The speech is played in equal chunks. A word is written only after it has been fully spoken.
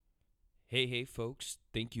Hey, folks.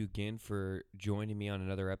 Thank you again for joining me on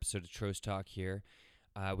another episode of Trost Talk here.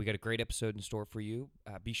 We got a great episode in store for you.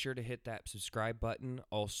 Be sure to hit that subscribe button.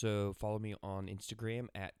 Also, follow me on Instagram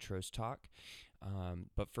at Trost Talk.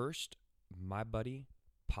 But first, my buddy,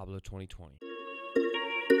 Pablo 2020.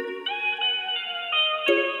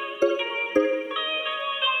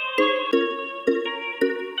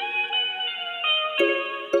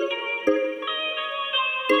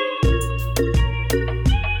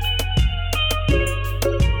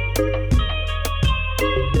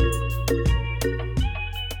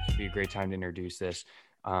 Should be a great time to introduce this.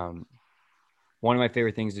 One of my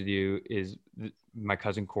favorite things to do is my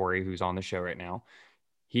cousin Corey, who's on the show right now.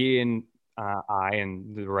 He and I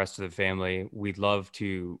and the rest of the family, we'd love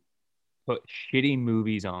to put shitty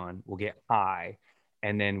movies on. We'll get high,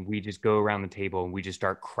 and then we just go around the table and we just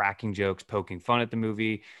start cracking jokes, poking fun at the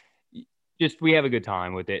movie. Just we have a good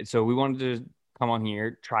time with it. So we wanted to come on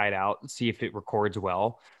here, try it out, see if it records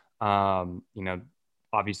well. You know,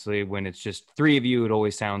 obviously when it's just three of you, it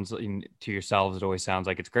always sounds to yourselves, it always sounds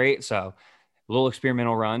like it's great. So a little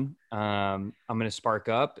experimental run. I'm going to spark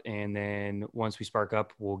up, and then once we spark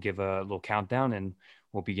up, we'll give a little countdown and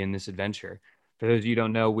we'll begin this adventure. For those of you who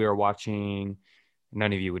don't know, we are watching,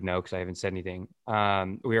 none of you would know because I haven't said anything.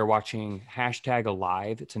 We are watching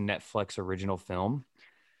 #Alive. It's a Netflix original film.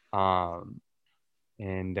 And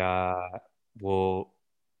we'll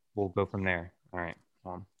go from there. All right.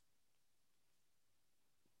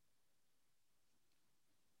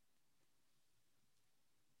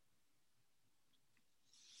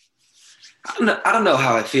 I don't know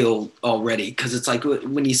how I feel already because it's like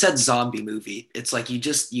when you said zombie movie, it's like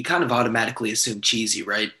you kind of automatically assume cheesy,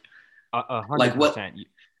 right? Like what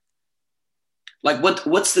 100%.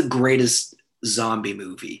 what's the greatest zombie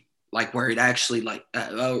movie? Like where it actually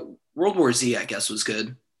World War Z, I guess, was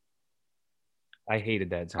good. I hated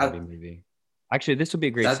that I, zombie movie. Actually, this will be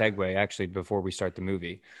a great that segue. Actually, before we start the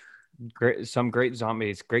movie, some great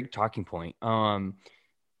zombies, great talking point.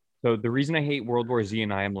 So the reason I hate World War Z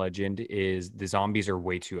and I Am Legend is the zombies are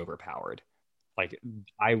way too overpowered. Like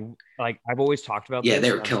I I've always talked about yeah, they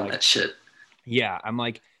this. were I'm killing like, that shit. yeah, I'm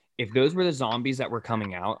like, if those were the zombies that were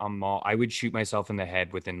coming out, I would shoot myself in the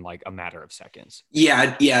head within like a matter of seconds.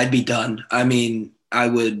 Yeah, I'd be done. I mean, I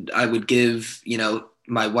would give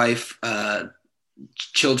my wife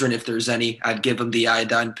children if there's any. I'd give them the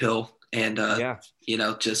iodine pill and Yeah.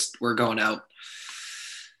 just we're going out.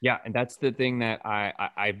 Yeah, and that's the thing that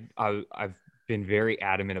I've been very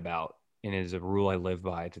adamant about, and is a rule I live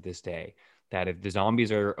by to this day. That if the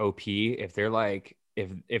zombies are OP, if they're like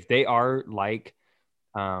if they are like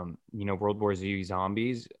World War Z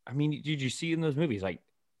zombies. I mean, did you see in those movies? Like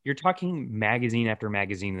you're talking magazine after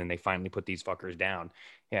magazine, and then they finally put these fuckers down.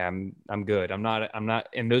 Yeah, I'm good. I'm not,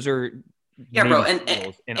 and those are Yeah, bro, Navy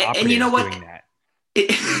SEALs and and you know operatives what? doing that.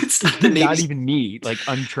 It's not the Not Navy, even me, like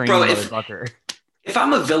bro. untrained motherfucker. If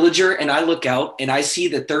I'm a villager and I look out and I see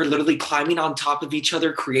that they're literally climbing on top of each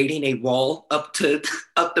other, creating a wall up to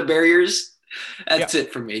up the barriers, Yeah, that's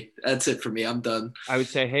it for me. That's it for me. I'm done. I would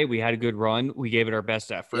say, hey, we had a good run. We gave it our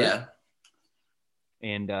best effort, Yeah,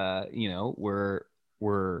 and we're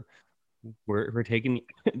we're taking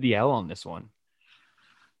the L on this one,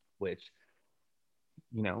 which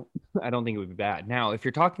I don't think it would be bad. Now, if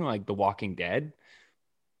you're talking like The Walking Dead,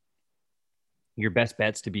 your best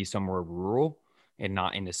bet's to be somewhere rural and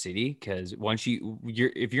not in a city, because once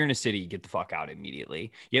if you're in a city, you get the fuck out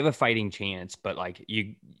immediately. You have a fighting chance, but like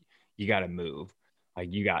you got to move.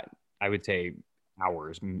 Like you got, I would say,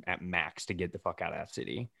 hours at max to get the fuck out of that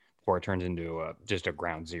city before it turns into just a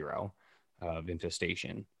ground zero of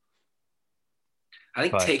infestation. I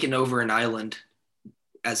think But taking over an island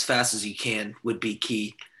as fast as you can would be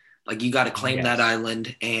key. Like you got to claim that yes,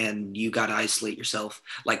 island and you got to isolate yourself.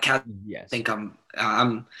 Like Cat, I yes, think I'm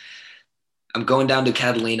going down to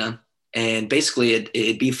Catalina, and basically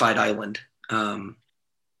it'd be Fight Island.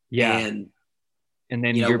 yeah. And And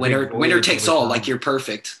then your big winner voyage takes over all. Like time. you're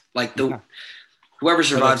perfect. Like the Yeah, whoever no, that's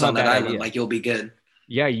survives not on a that bad island, idea. like you'll be good.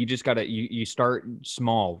 Yeah, you just gotta you start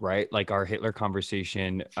small, right? Like our Hitler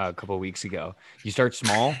conversation a couple of weeks ago. You start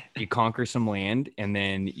small, you conquer some land, and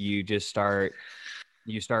then you start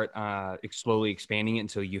slowly expanding it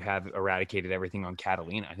until you have eradicated everything on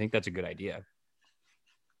Catalina. I think that's a good idea.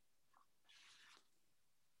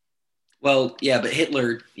 Well, yeah, but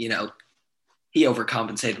Hitler, he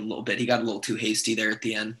overcompensated a little bit. He got a little too hasty there at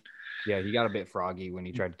the end. Yeah, he got a bit froggy when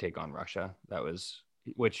he tried to take on Russia. That was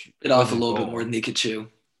which Bit was off a his little bit more goal. than he could chew.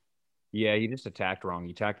 Yeah, he just attacked wrong.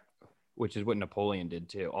 He attacked, which is what Napoleon did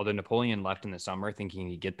too. Although Napoleon left in the summer thinking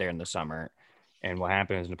he'd get there in the summer. And what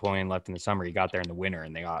happened is Napoleon left in the summer. He got there in the winter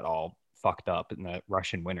and they got all fucked up in the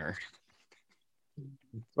Russian winter.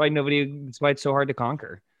 That's why it's so hard to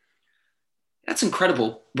conquer. That's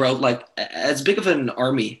incredible, bro. Like as big of an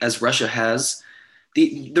army as Russia has,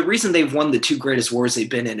 the reason they've won the two greatest wars they've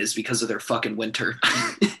been in is because of their fucking winter.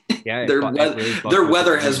 Yeah, it their really fucked their with the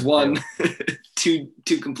weather has Germans too. won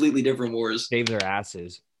two completely different wars. Save their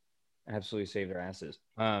asses. Absolutely save their asses.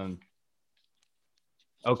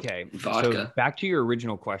 Okay, so Vodka. back to your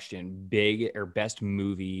original question, big or best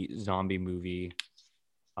movie, zombie movie.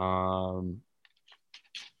 Um,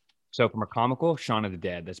 so from a comical, Shaun of the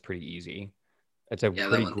Dead, that's pretty easy. It's a Yeah, that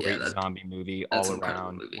pretty one. Yeah, great zombie movie that's all an incredible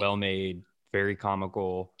around, movie. well made, very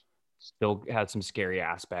comical, still had some scary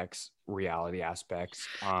aspects, reality aspects.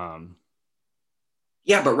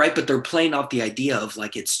 Yeah, but right, but they're playing off the idea of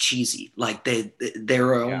like it's cheesy. Like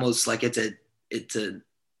they're Yeah, almost like it's a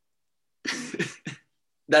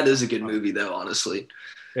that is a good oh, movie though, honestly.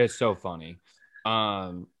 it's so funny.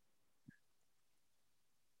 Um,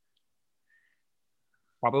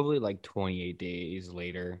 Probably like 28 days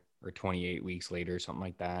later or 28 weeks later, something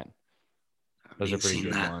like that. I haven't Those are even pretty seen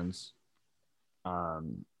good that. ones.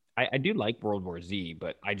 I do like World War Z,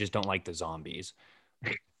 but I just don't like the zombies.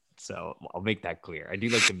 So I'll make that clear. I do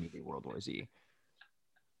like the movie World War Z,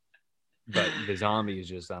 but the zombies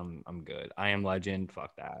just I'm good. I Am Legend,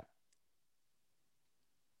 fuck that.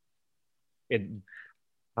 It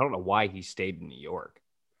I don't know why he stayed in New York.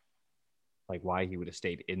 Like why he would have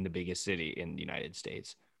stayed in the biggest city in the United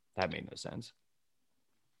States. That made no sense.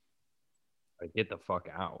 Like get the fuck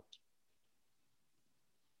out.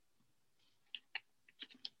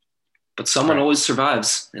 But All someone right. always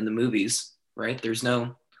survives in the movies, right? There's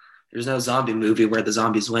no zombie movie where the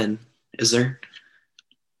zombies win, is there?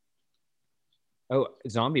 Oh,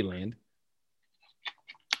 Zombieland.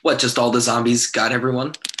 What, just all the zombies got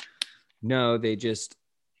everyone? No, they just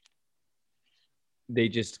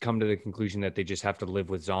come to the conclusion that they just have to live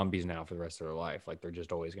with zombies now for the rest of their life. Like they're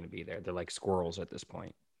just always going to be there. They're like squirrels at this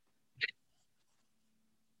point.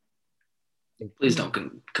 Please don't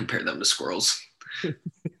compare them to squirrels.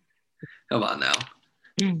 Come on now.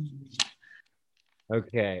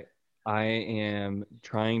 Okay. I am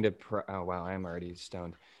trying to oh wow, I am already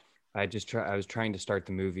stoned. I was trying to start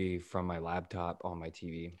the movie from my laptop on my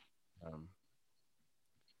TV. Um,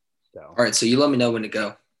 so All right, so you let me know when to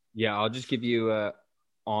go. yeah, I'll just give you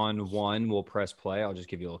on one, we'll press play. I'll just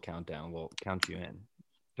give you a little countdown. We'll count you in.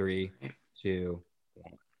 Three, two,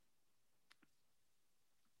 one.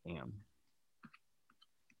 Bam.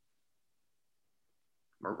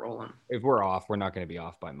 We're rolling. If we're off, we're not going to be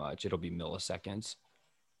off by much. It'll be milliseconds.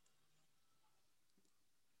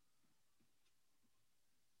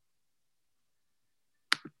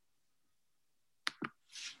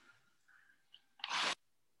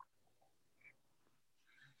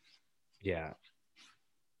 Yeah.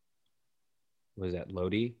 Was that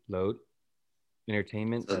Lodi? Load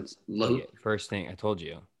Entertainment? So That's low. idiot. First thing I told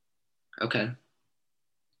you. Okay.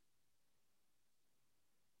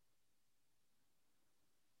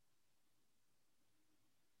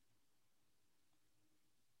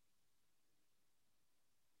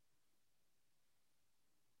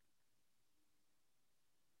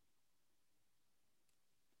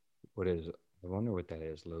 What is? I wonder what that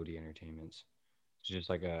is. Lodi Entertainments. It's just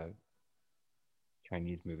like a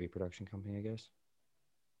Chinese movie production company, I guess.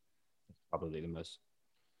 Probably the most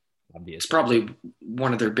It's obvious answer. probably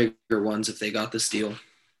one of their bigger ones if they got this deal. Is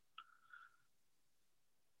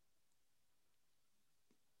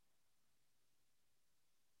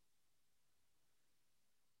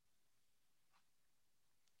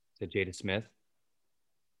it Jada Smith?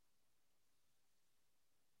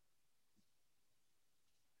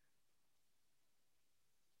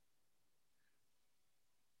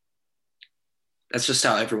 That's just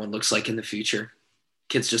how everyone looks like in the future.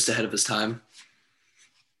 Kid's just ahead of his time.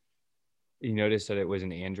 You noticed that it was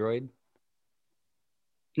an Android.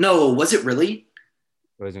 No, was it really?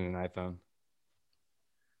 It wasn't an iPhone.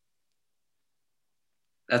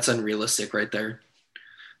 That's unrealistic right there.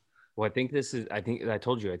 Well, I think this is. I think I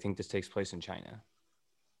told you. I think this takes place in China.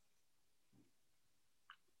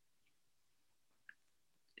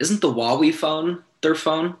 Isn't the Huawei phone their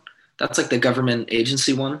phone? That's like the government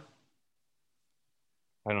agency one.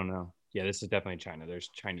 I don't know. Yeah, this is definitely China. There's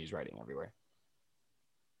Chinese writing everywhere.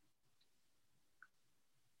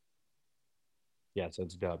 Yeah, so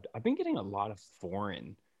it's dubbed. I've been getting a lot of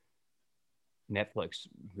foreign Netflix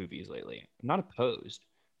movies lately. I'm not opposed.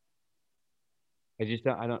 I just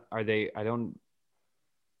don't. I don't. Are they? I don't.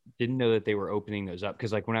 Didn't know that they were opening those up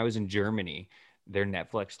because like when I was in Germany, their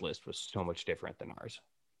Netflix list was so much different than ours.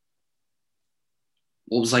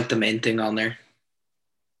 What was like the main thing on there?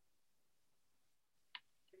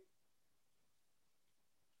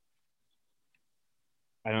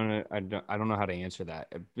 I don't know how to answer that.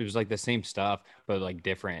 It was like the same stuff, but like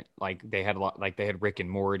different. Like they had a lot. Like they had Rick and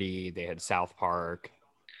Morty. They had South Park.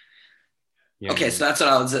 You know what I Okay, mean? so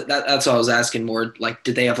that's what I was asking more. Like,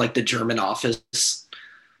 did they have like the German Office?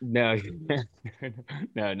 No,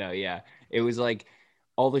 no. Yeah, it was like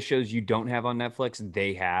all the shows you don't have on Netflix.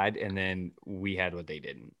 They had, and then we had what they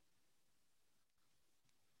didn't.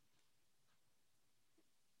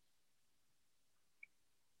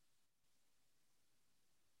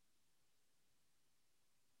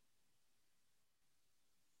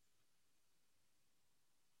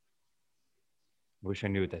 Wish I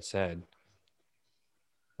knew what that said,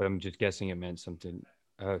 but I'm just guessing it meant something.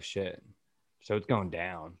 Oh shit! So it's going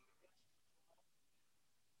down.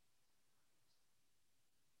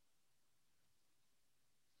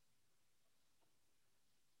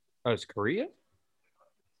 Oh, it's Korea.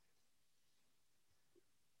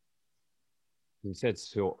 He said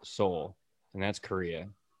Seoul, and that's Korea.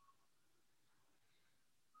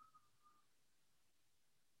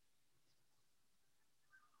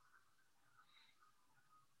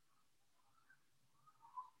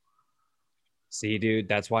 See, dude,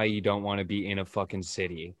 that's why you don't want to be in a fucking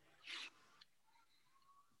city.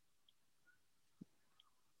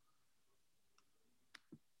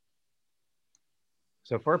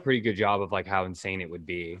 So far, a pretty good job of like how insane it would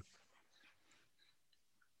be.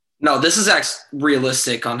 No, this is actually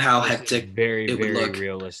realistic on how This is hectic very, it would very look.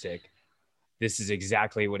 realistic. This is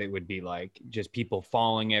exactly what it would be like. Just people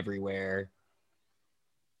falling everywhere.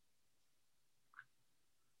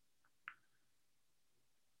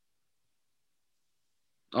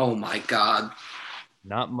 Oh my God.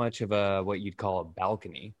 Not much of a what you'd call a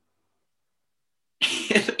balcony.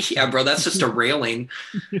 Yeah, bro, that's just a railing.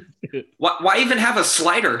 Why even have a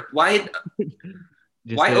slider?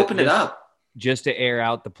 just Why to open it up? just to air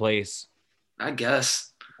out the place. I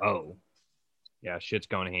guess. Oh, yeah, shit's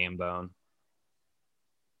going ham bone.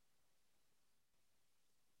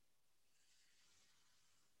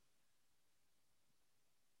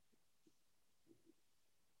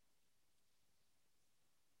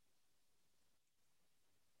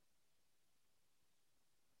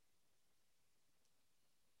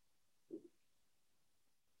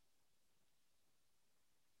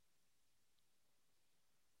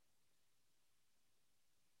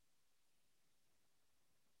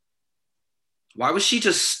 Why was she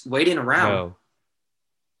just waiting around? No,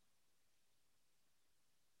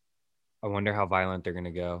 I wonder how violent they're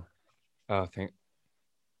gonna go. Oh,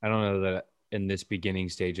 I don't know that in this beginning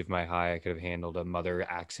stage of my high, I could have handled a mother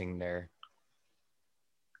axing there.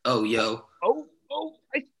 Oh, Oh, yo. oh,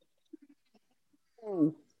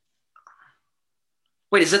 oh.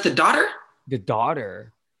 Wait, is that the daughter? The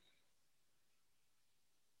daughter,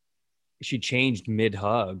 she changed mid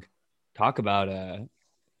hug. Talk about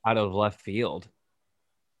out of left field.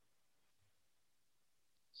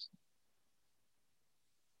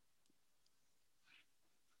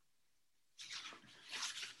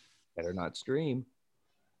 Better not stream.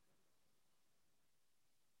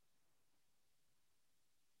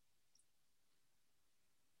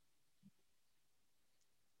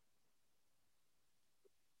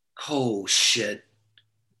 Oh, shit.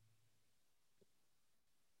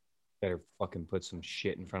 Better fucking put some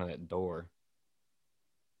shit in front of that door.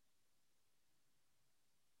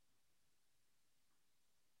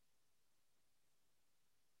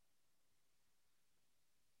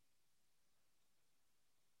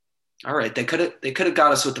 All right, they could have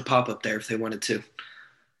got us with the pop up there if they wanted to.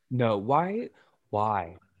 No, why?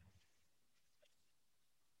 Why?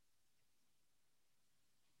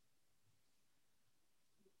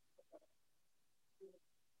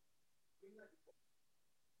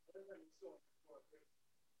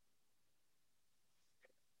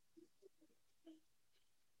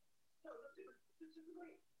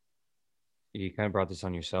 You kind of brought this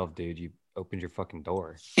on yourself, dude. You opened your fucking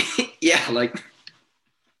door. Yeah, like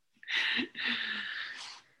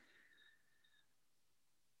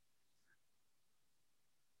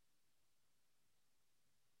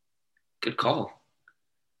good call.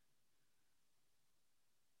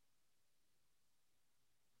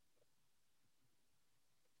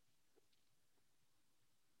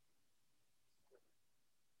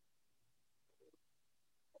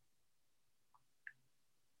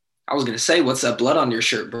 I was gonna say, what's that blood on your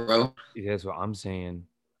shirt, bro? That's what I'm saying.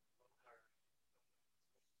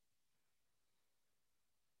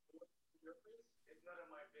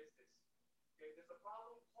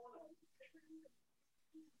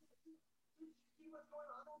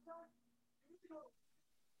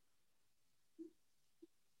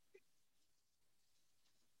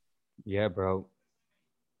 Yeah, bro.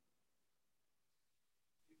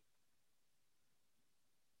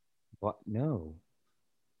 What? No.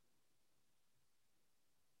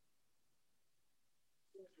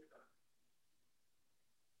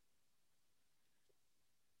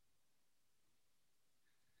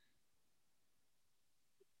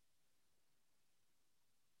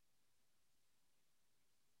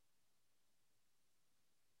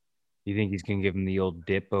 You think he's gonna give him the old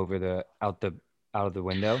dip over the out of the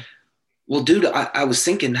window? Well, dude, I was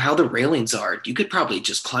thinking how the railings are. You could probably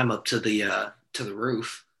just climb up to the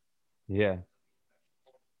roof. Yeah.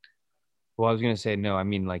 Well, I was gonna say no. I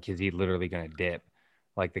mean, like, is he literally gonna dip?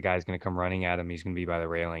 Like the guy's gonna come running at him. He's gonna be by the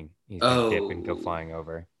railing. He's gonna dip and go Oh, flying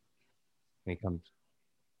over. And he comes.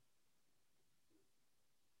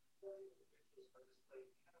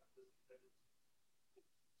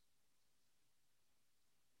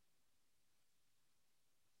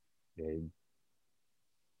 Dude.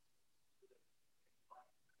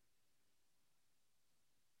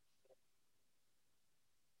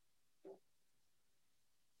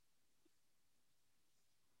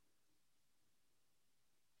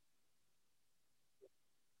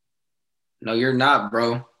 no, you're not,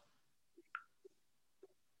 bro.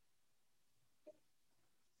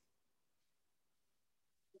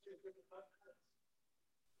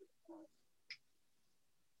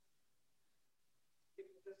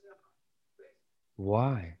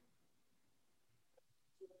 Why?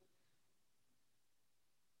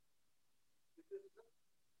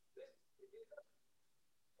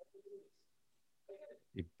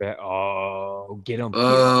 You bet. Oh, get him! Get him!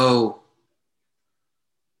 Oh,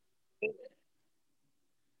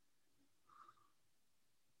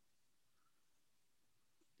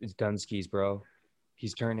 It's Dunskies, bro.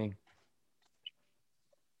 He's turning.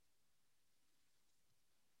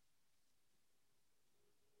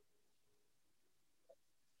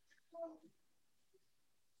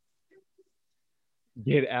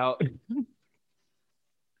 Get out.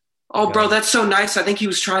 oh, bro, Done. that's so nice. I think he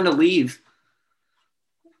was trying to leave.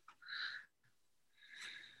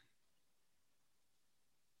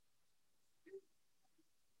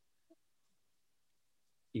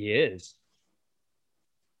 He is.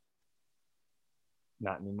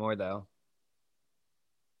 Not anymore, though.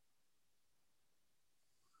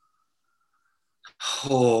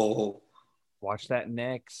 Oh, Watch that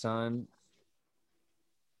neck, son.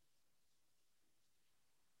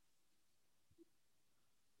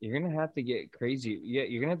 You're gonna have to get crazy. Yeah,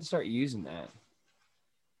 you're gonna have to start using that.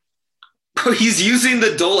 bro, he's using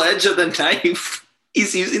the dull edge of the knife.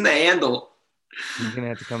 He's using the handle. He's gonna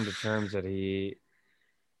have to come to terms that he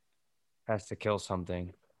has to kill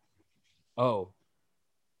something. Oh,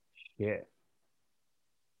 shit.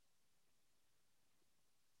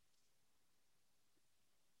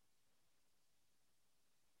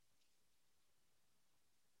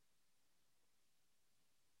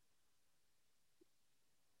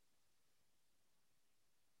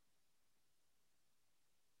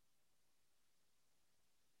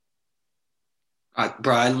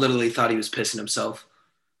 Bro, I literally thought he was pissing himself.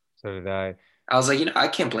 So did I. I was like, I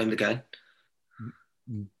can't blame the guy.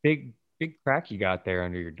 Big crack you got there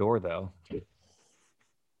under your door, though.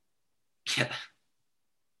 Yeah,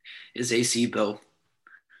 his AC bill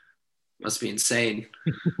must be insane.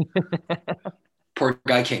 Poor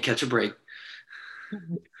guy can't catch a break.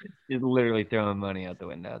 He's literally throwing money out the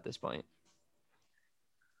window at this point.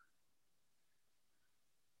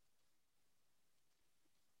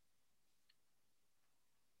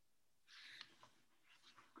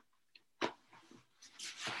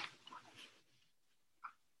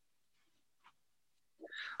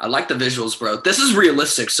 I like the visuals, bro. This is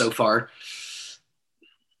realistic so far.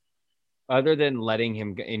 Other than letting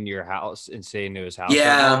him in your house and stay into his house right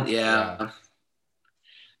Yeah, now. Yeah. yeah.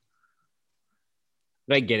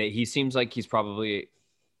 But I get it. He seems like he's probably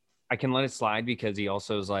I can let it slide because he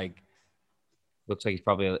also is like looks like he's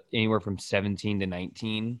probably anywhere from 17 to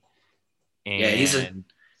 19 Yeah, and he's a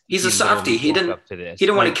he literally softie. woke up to He this.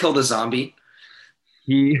 didn't want Like to kill the zombie.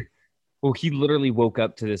 he he literally woke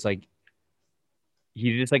up to this like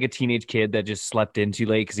he's just like a teenage kid that just slept in too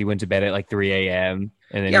late because he went to bed at like 3 a.m.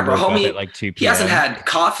 and then he Yeah, bro, woke up at homie. like He hasn't 2 p.m. had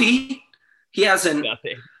coffee. He hasn't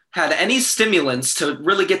Nothing. had any stimulants to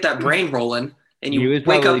really get that brain rolling, and He you was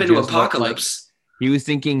wake probably up into just like apocalypse. he was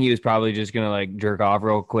thinking he was probably just gonna like jerk off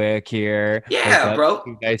real quick here, wake Yeah, up,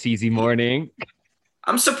 bro. nice easy morning.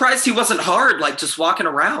 I'm surprised he wasn't hard, like just walking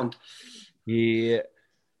around. He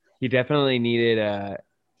he definitely needed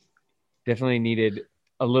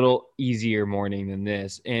a little easier morning than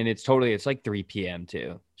this, and it's like 3 p.m.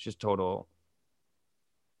 too. It's just total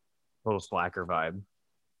slacker vibe.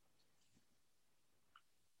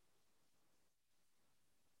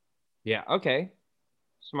 Yeah. Okay.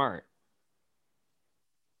 Smart.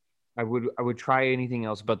 I would try anything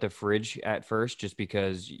else but the fridge at first, just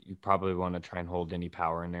because you probably want to try and hold any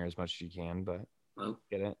power in there as much as you can. But Well,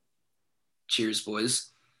 get it? cheers,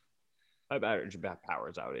 boys. My battery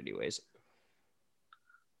power's out anyways.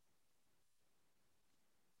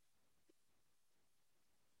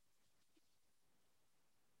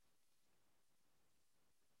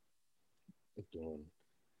 Again,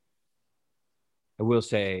 I will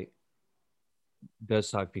say it does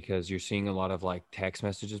suck because you're seeing a lot of like text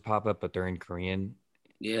messages pop up, but they're in Korean.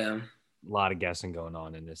 Yeah. A lot of guessing going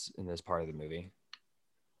on in this part of the movie.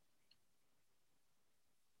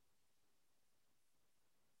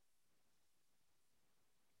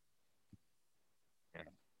 Yeah.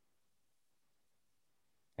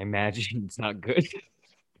 I imagine it's not good.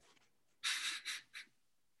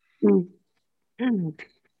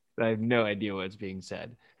 I have no idea what's being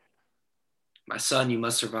said. My son, you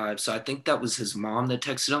must survive. So I think that was his mom that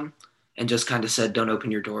texted him and just kind of said, don't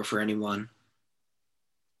open your door for anyone.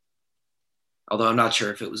 Although I'm not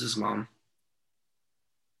sure if it was his mom.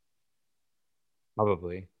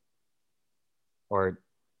 Probably. Or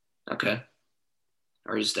Okay.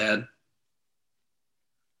 Or his dad.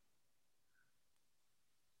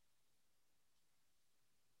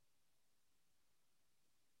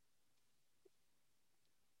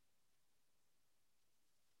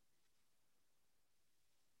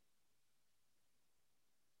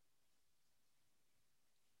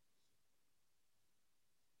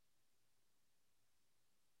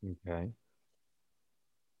 okay.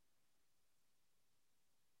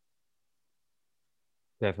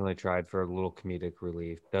 Definitely tried for a little comedic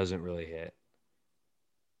relief. Doesn't really hit.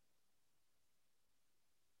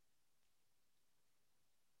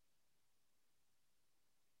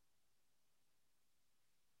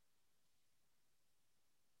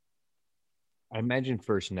 I imagine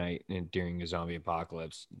first night during a zombie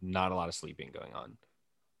apocalypse, not a lot of sleeping going on.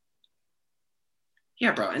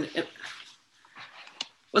 Yeah, bro. And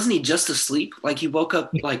wasn't he just asleep? Like he woke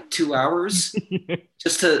up like 2 hours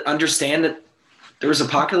just to understand that there was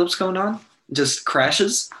apocalypse going on? Just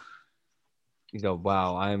crashes? You go,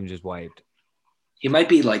 wow, I'm just wiped. He might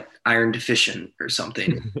be like iron deficient or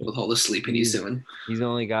something with all the sleeping he's he's doing. he's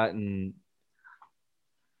only gotten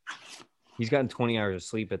he's gotten 20 hours of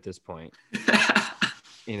sleep at this point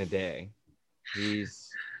in a day. He's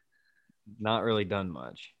not really done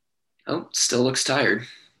much. Oh, still looks tired.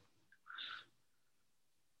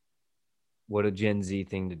 What a Gen Z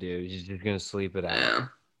thing to do. He's just gonna sleep it out. Yeah.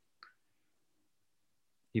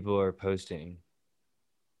 People are posting.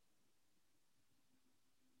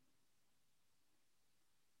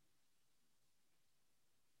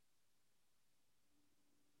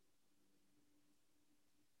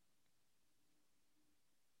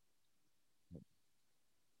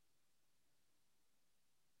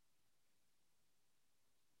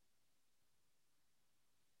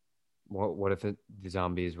 What if the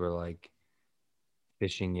zombies were like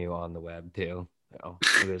fishing you on the web too? Oh,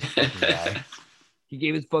 look at this fucking guy. He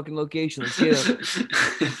gave his fucking location. Let's get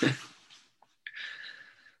him.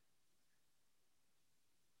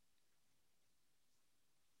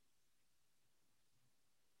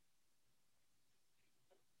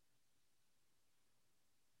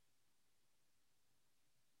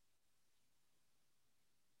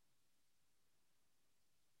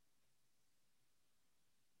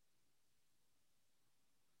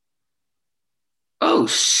 Oh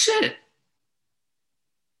shit.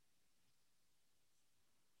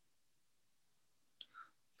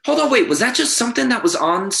 Hold on, wait. Was that just something that was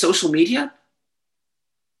on social media?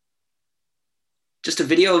 Just a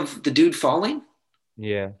video of the dude falling?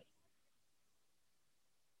 Yeah.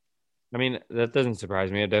 I mean, that doesn't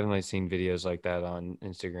surprise me. I've definitely seen videos like that on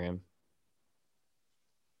Instagram.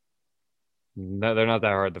 No, they're not that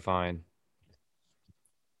hard to find.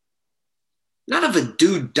 Not of a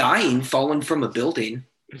dude dying falling from a building.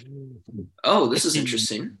 Oh, this is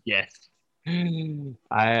interesting. Yes.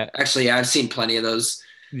 I Actually, yeah, I've seen plenty of those,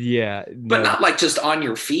 yeah, but no, not like just on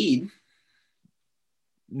your feed.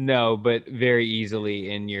 no, but very easily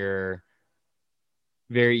in your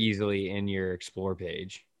explore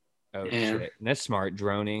page. Oh Yeah. shit. And that's smart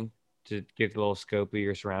droning to get a little scope of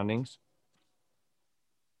your surroundings.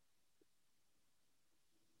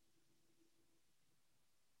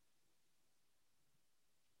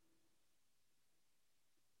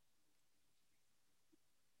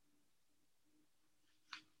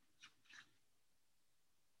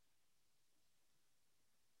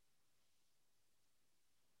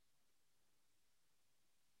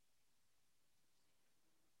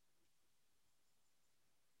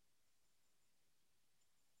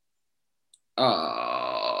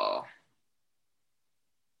 Oh,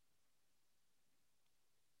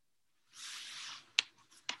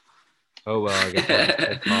 Oh well, I guess I'll just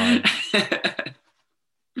take mod.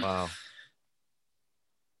 Wow,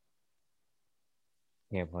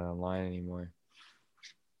 can't play online anymore.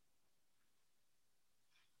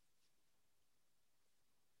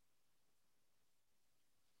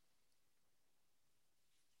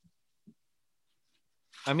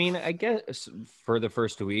 I mean, I guess for the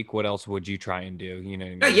first week, what else would you try and do? You know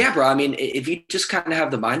what I No, mean? yeah, bro. I mean, if you just kind of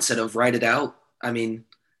have the mindset of write it out, I mean,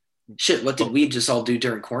 shit, what did But we just all do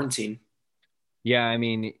during quarantine? yeah, I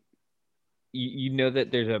mean, you know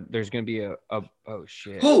that there's gonna be a oh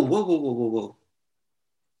shit. Oh, whoa, whoa, whoa, whoa, whoa.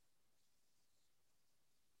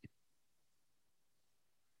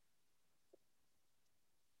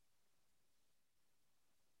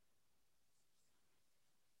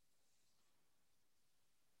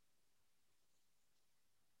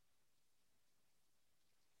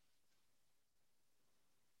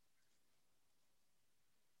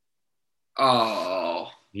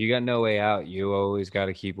 Oh, You got no way out. You always got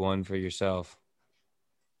to keep one for yourself.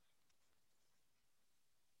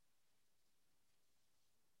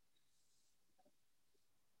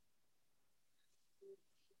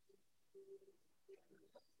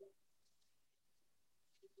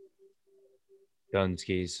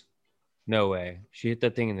 Dunskies. No way. She hit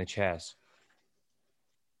that thing in the chest.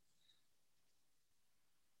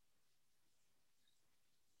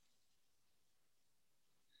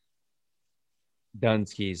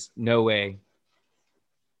 Dunskies. No way.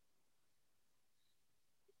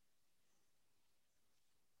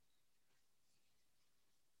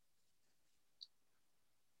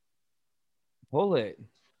 Pull it.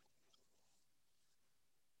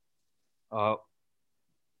 Oh,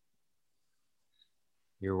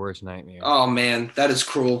 your worst nightmare. oh man, that is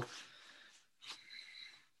cruel.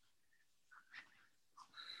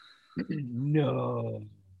 No.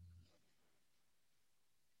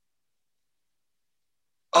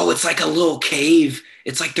 Oh, it's like a little cave.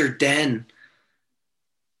 It's like their den.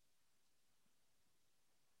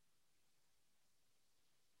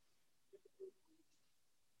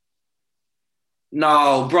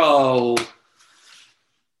 No, bro.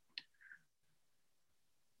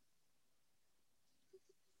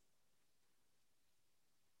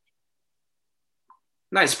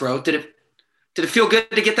 Nice, bro. Did it feel good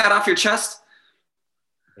to get that off your chest?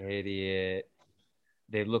 Idiot.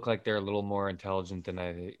 They look like they're a little more intelligent than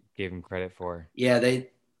I gave them credit for. Yeah, they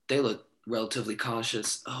look relatively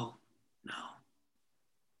cautious. Oh no.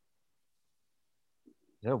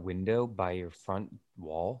 Is that a window by your front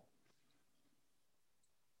wall?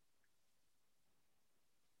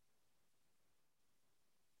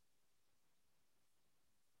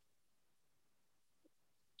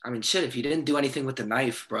 I mean, shit. If you didn't do anything with the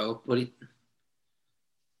knife, bro, what do you?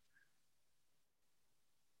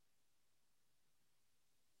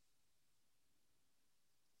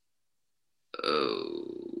 Oh,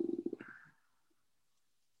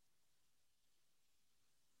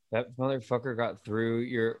 That motherfucker got through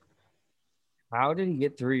your. How did he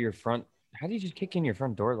get through your front? How did you just kick in your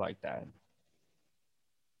front door like that?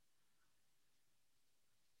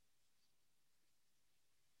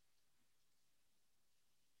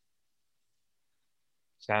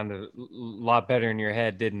 Sounded a lot better in your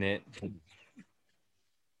head, didn't it?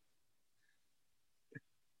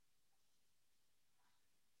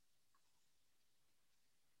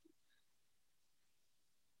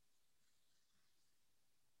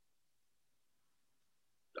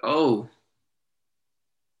 oh,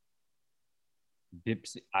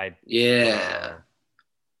 Dipsy. I, yeah. bro,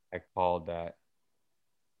 I called that.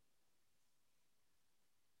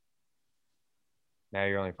 Now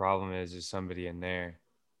your only problem is somebody in there.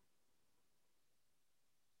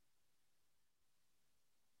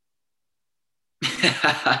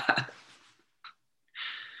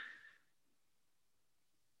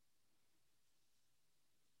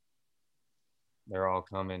 They're all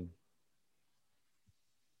coming,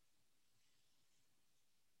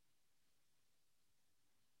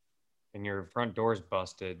 and your front door's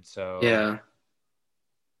busted. So Yeah.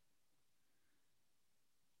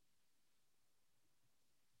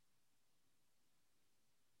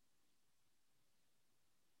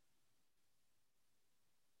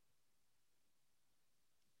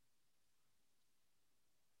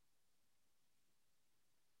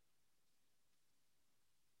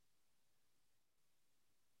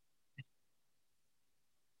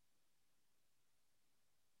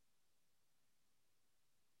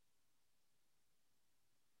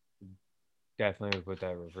 definitely would put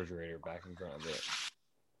that refrigerator back in front of it.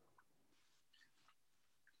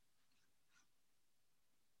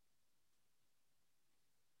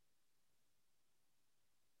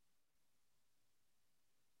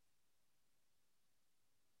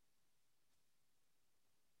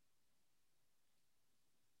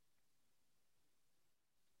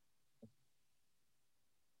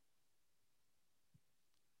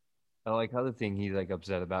 I like how the thing he's like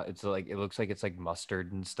upset about. It's like it looks like it's like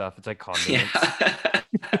mustard and stuff. It's like condiments.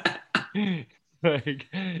 Yeah. Like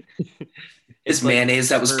It's it's like mayonnaise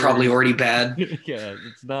that was probably turd. already bad. Yeah,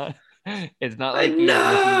 it's not I like he's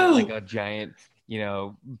looking at like know. a giant,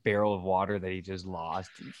 barrel of water that he just lost.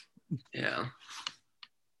 Yeah.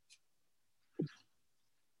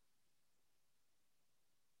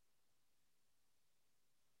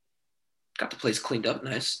 Got the place cleaned up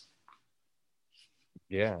nice.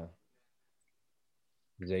 Yeah.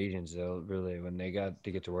 These Asians, though, really, when they got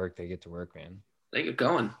to get to work, they get to work, man. They get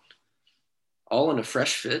going. All in a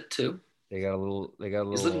fresh fit too. They got a He's little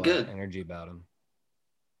looking good. energy about them.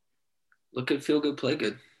 Look good, feel good, play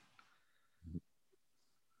good.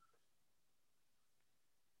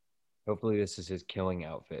 Hopefully, this is his killing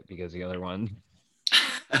outfit because the other one,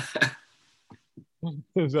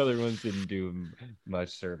 those other ones didn't do much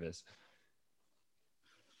service.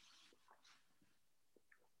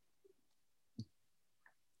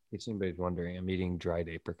 If anybody's wondering, I'm eating dried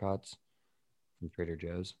apricots from Trader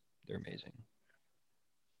Joe's. They're amazing.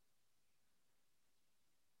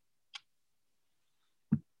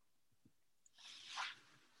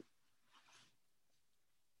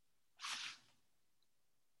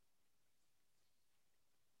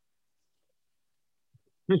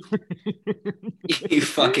 You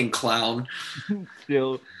fucking clown.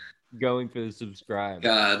 Still going for the subscribe.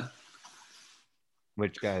 God.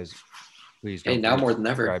 Which guys, please Hey, don't now forget to more than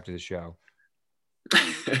ever. subscribe to the show.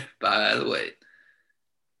 By the way.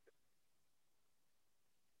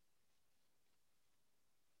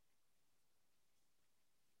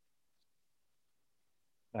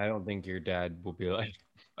 I don't think your dad will be like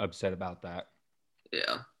upset about that.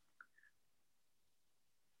 Yeah.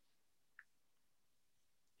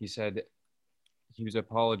 He said he was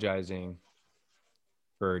apologizing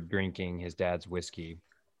for drinking his dad's whiskey.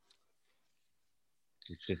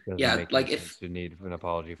 It just doesn't Yeah, make any like sense to need an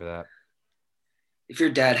apology for that. if your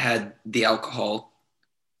dad had the alcohol,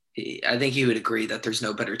 I think he would agree that there's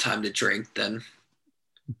no better time to drink than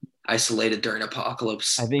isolated during I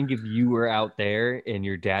apocalypse. think if you were out there and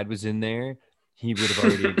your dad was in there, he would have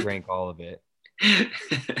already drank all of it.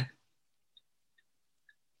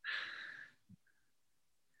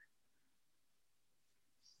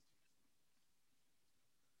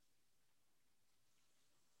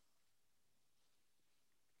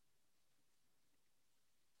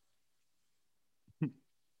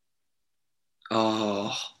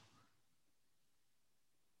 Oh,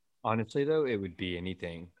 Honestly, though, it would be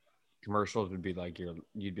anything. Commercials would be like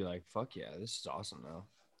you'd be like, "Fuck yeah, this is awesome though."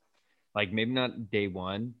 Like maybe not day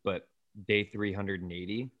one, but day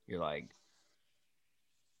 380, you're like,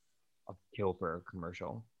 "I'll kill for a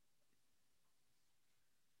commercial."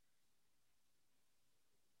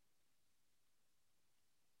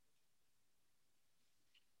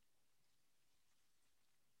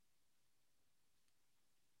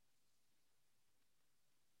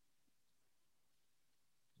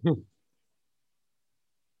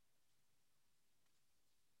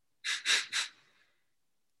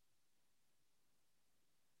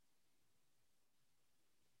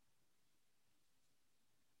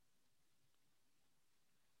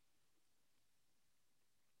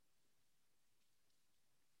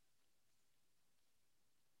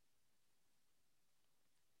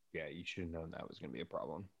 Yeah, you should have known that was going to be a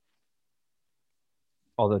problem.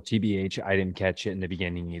 Although TBH, I didn't catch it in the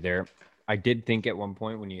beginning either. I did think at one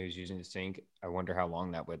point when he was using the sink, I wonder how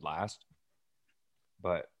long that would last.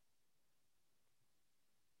 But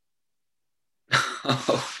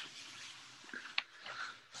oh.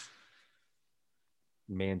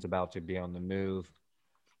 man's about to be on the move.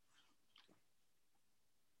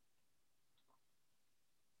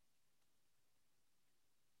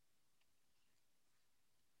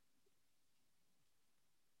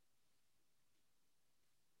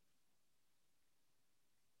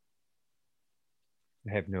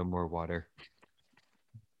 I have no more water.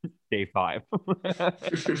 Day 5.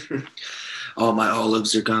 All my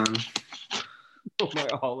olives are gone. My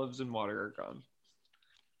olives and water are gone.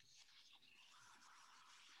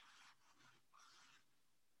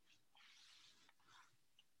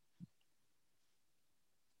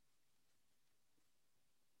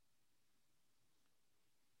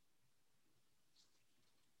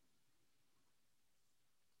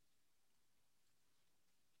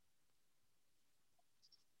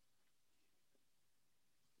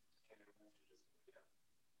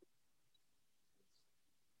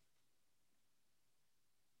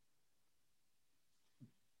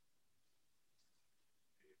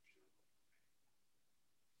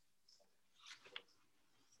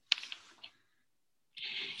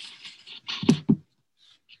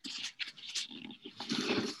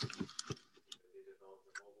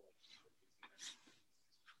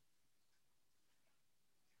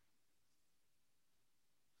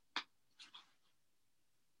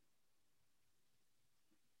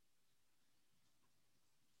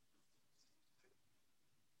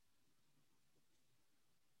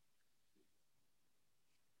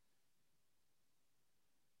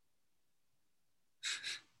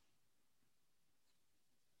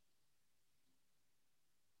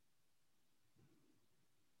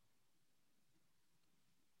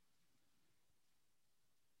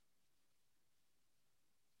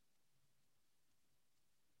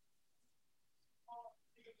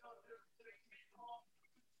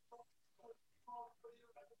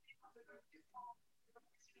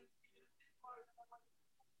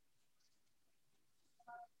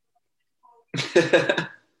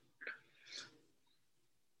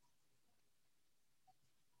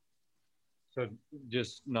 So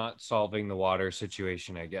just not solving the water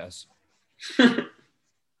situation, I guess.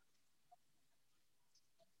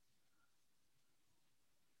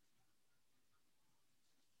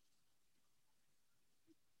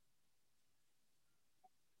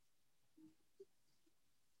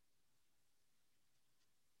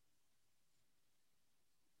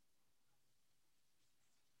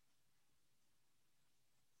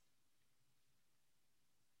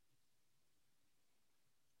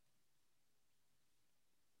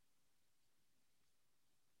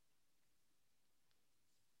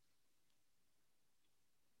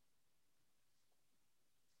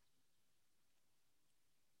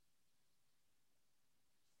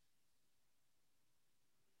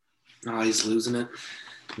 Oh, he's losing it.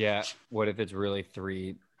 Yeah. What if it's really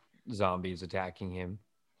three zombies attacking him?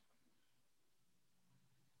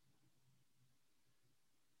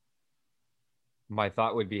 My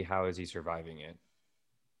thought would be, how is he surviving it?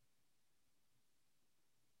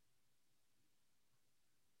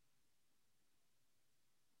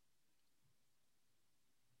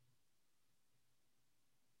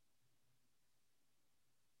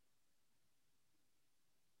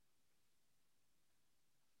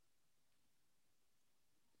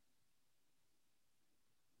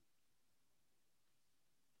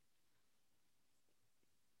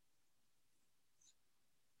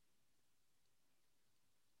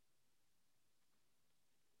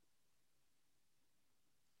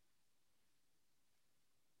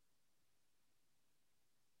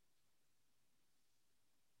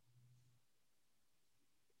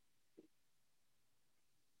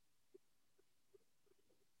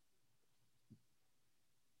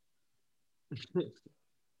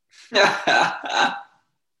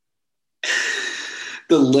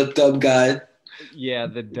 The lipped up guy Yeah,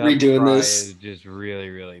 the dub redoing cry is this. just really,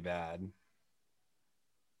 really bad.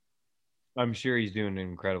 I'm sure he's doing an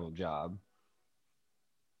incredible job,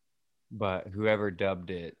 but whoever dubbed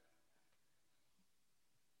it.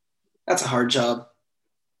 That's a hard job.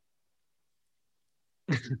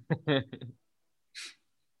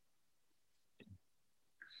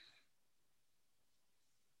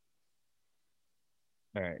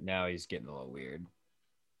 All right, now he's getting a little weird.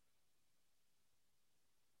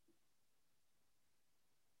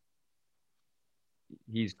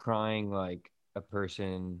 He's crying like a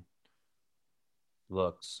person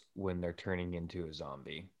looks when they're turning into a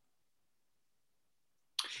zombie.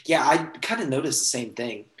 Yeah, I kind of noticed the same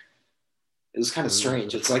thing. It was kind It of was,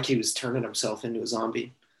 strange. It's like he was turning himself into a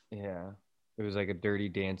zombie. yeah, it was like a dirty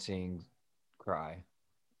dancing cry.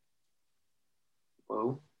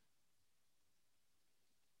 Whoa.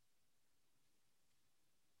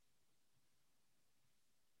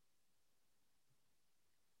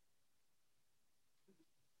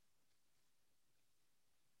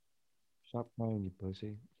 Stop crying, you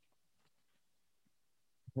pussy.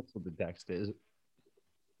 That's what the text is.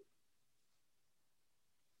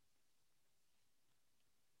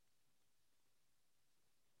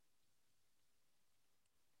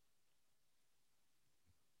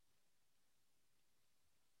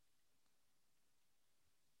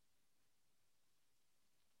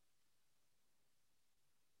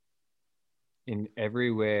 In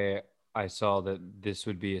every way, I saw that this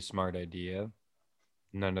would be a smart idea.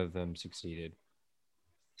 None of them succeeded.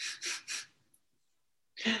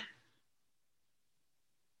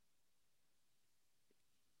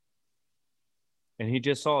 And he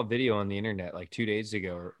just saw a video on the internet like 2 days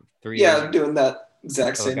ago or 3 days Yeah, ago doing that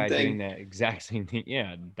exact of a same guy doing thing. that exact same thing.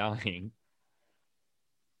 Yeah, dying.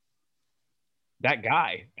 That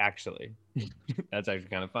guy, actually. That's actually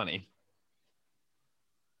kind of funny.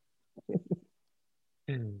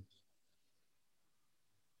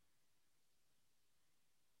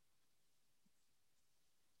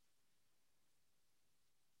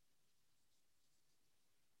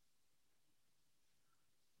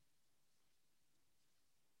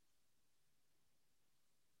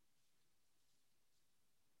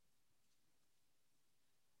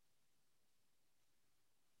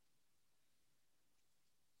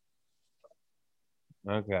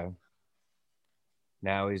 Okay.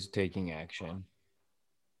 Now he's taking action.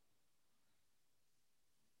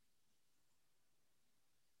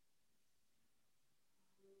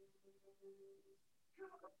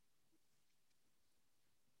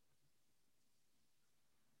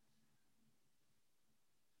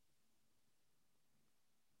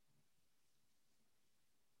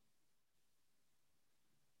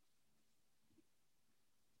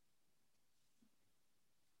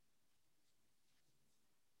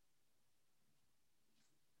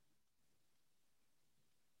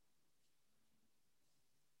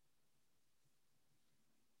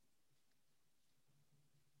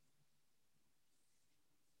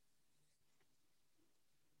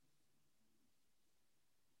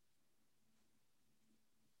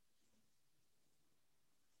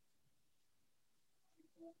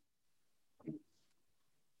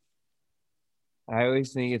 I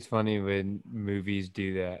always think it's funny when movies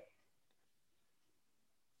do that.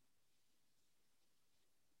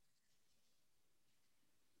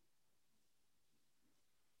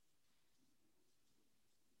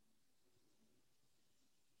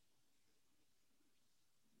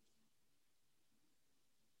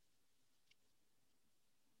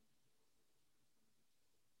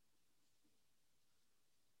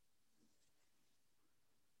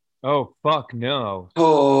 Oh, fuck no.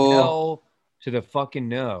 Oh, Hell to the fucking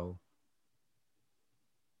no.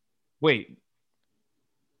 Wait,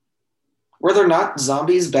 were there not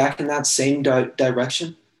zombies back in that same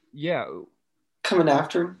direction yeah, coming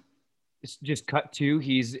after him? it's just cut to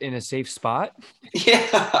he's in a safe spot.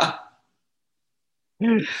 Yeah.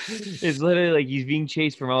 It's literally like he's being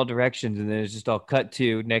chased from all directions, and then it's just all cut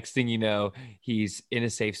to. Next thing you know, he's in a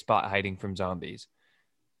safe spot hiding from zombies.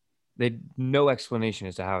 They no explanation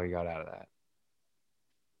as to how he got out of that.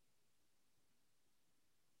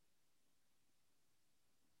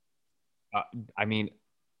 Uh, I mean,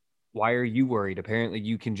 why are you worried? Apparently,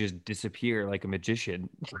 you can just disappear like a magician.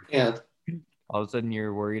 Yeah. All of a sudden,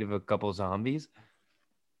 you're worried of a couple zombies.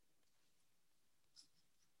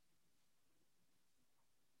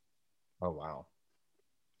 Oh wow!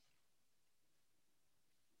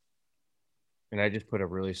 And I just put a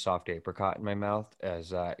really soft apricot in my mouth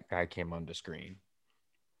as that guy came onto screen.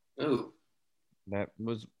 Oh, That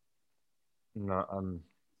was not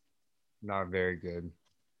very good.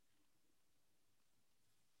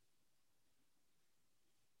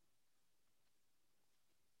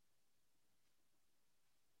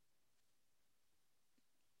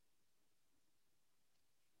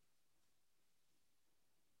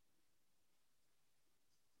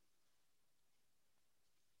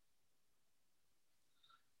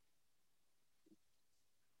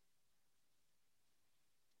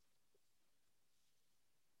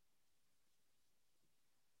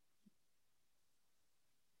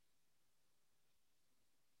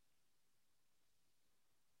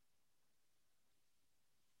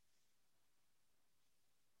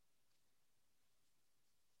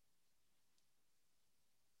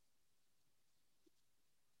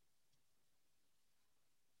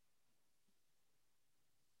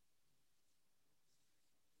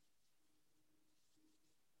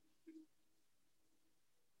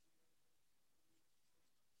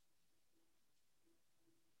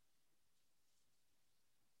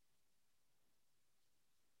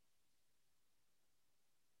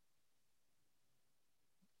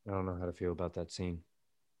 I don't know how to feel about that scene.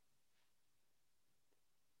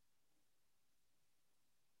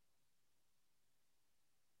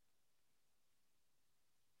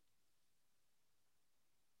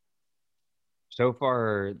 So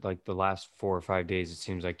far, like the last 4 or 5 days, it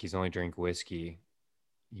seems like he's only drank whiskey.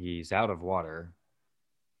 He's out of water.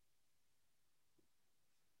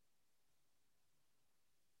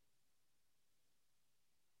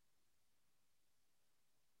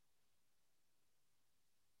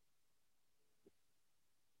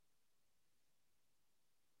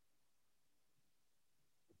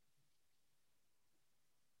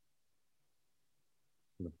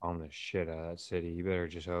 Bomb the shit out of that city. You better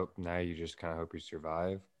just hope. Now you just kind of hope you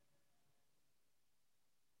survive.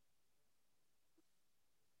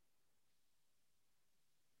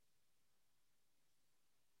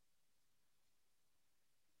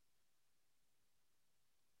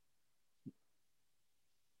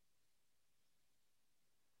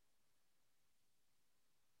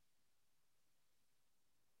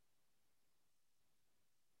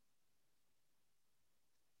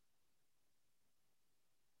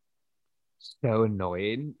 So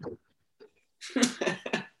annoyed.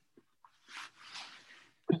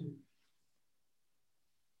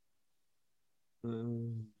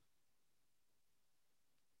 Mm.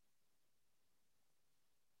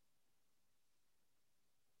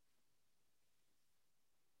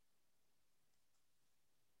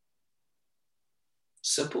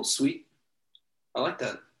 simple, sweet. I like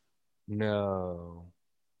that. No.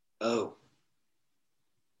 Oh,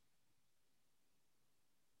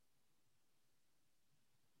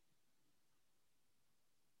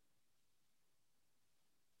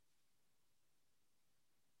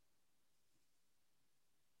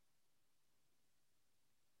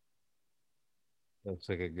 Looks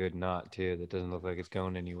like a good knot too. That doesn't look like it's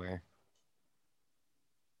going anywhere.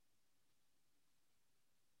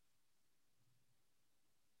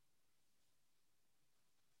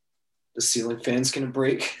 the ceiling fan's gonna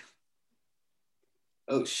break.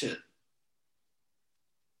 Oh shit.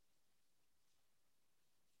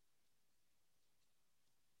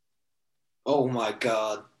 Oh my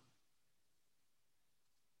god.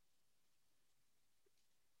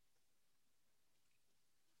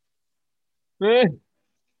 Whew.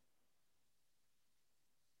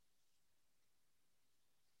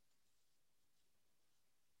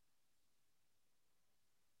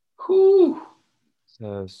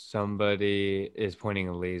 So somebody is pointing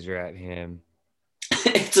a laser at him.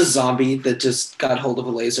 It's a zombie that just got hold of a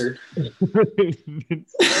laser.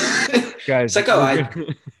 It's Guys, like, oh, we're I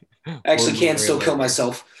gonna actually horribly can still kill later.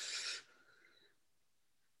 myself.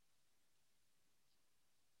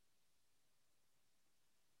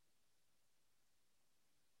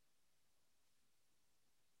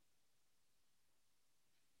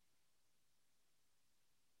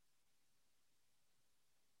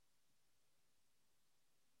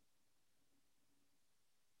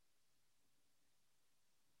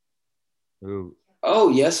 Ooh, Oh,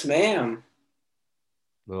 yes, ma'am.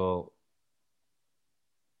 little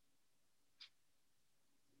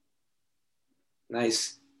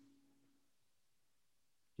Nice.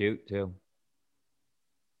 cute too.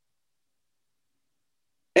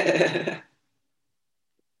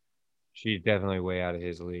 She's definitely way out of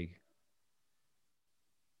his league.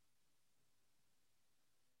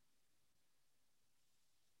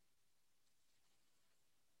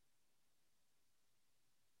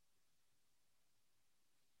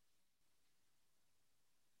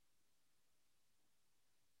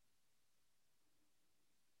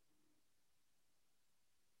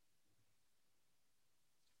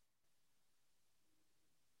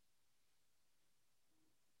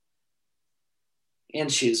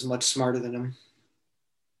 And she is much smarter than him.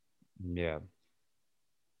 Yeah.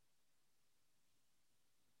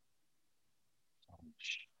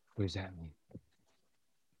 What does that mean?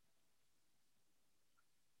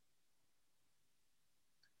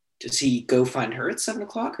 Does he go find her at 7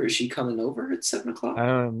 o'clock, or is she coming over at 7 o'clock? I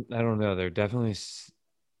don't know. There definitely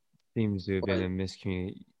seems to have been What? a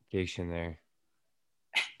miscommunication there.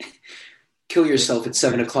 Kill It's yourself at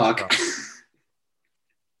seven weird o'clock. stuff.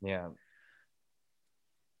 Yeah.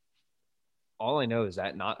 All I know is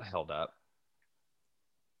that not held up.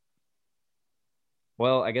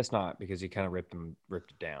 Well, I guess not because he kind of ripped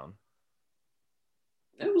it down.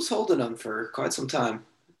 It was holding him for quite some time.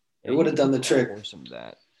 It Yeah, would you have can done the tell trick. for some of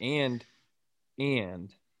that. And in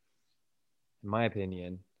my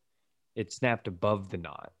opinion, it snapped above the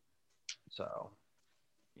knot. So,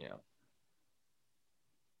 you know.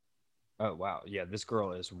 Oh wow. Yeah, this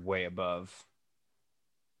girl is way above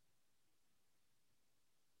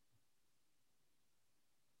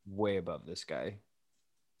this guy.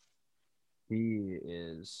 He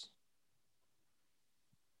is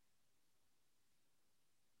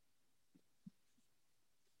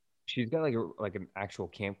she's got like an actual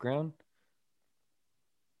campground.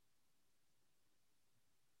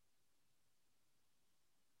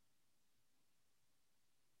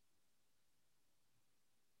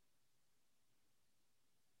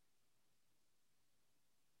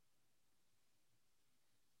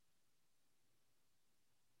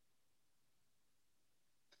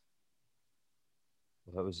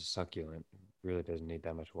 Well, that was a succulent. Really doesn't need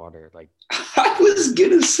that much water. Like, I was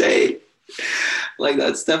gonna say, like,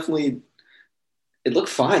 that's definitely. It looked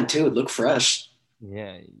fine too. It looked fresh.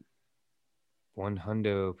 yeah,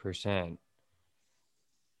 100%.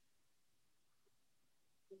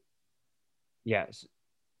 Yes,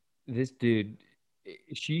 this dude,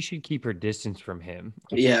 she should keep her distance from him.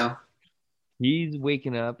 Yeah. He's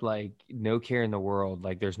waking up like no care in the world,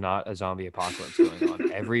 like there's not a zombie apocalypse going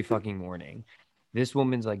on every fucking morning. This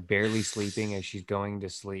woman's like barely sleeping as she's going to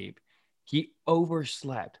sleep. He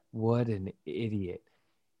overslept. What an idiot.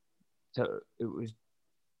 So it was,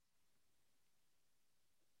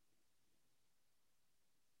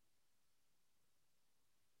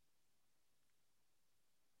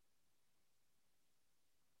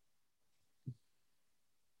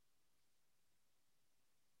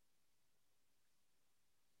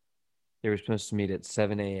 they were supposed to meet at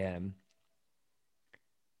 7 a.m.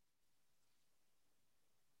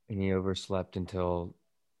 and he overslept until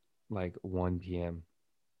like 1 p.m.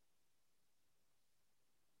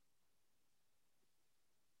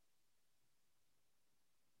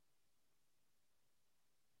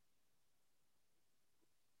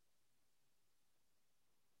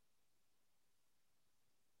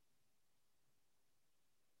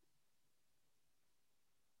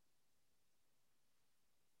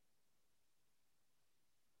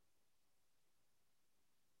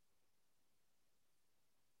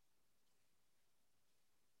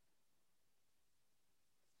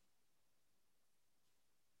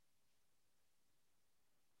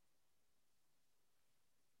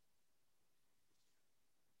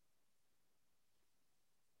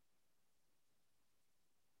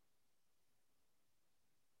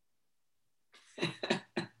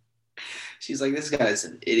 She's like, this guy's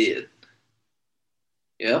an idiot.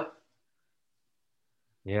 Yep.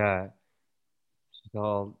 Yeah. She's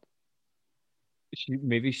all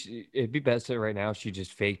it'd be best that right now she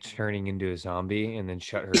just faked turning into a zombie and then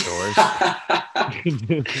shut her doors.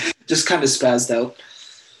 Just kind of spazzed out.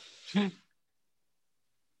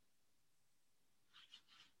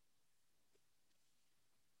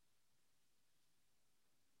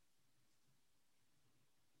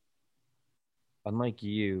 Unlike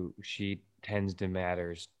you, she tends to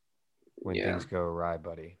matters when Yeah. things go awry,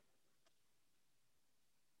 buddy.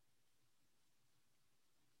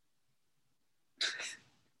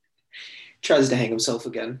 Tries to hang himself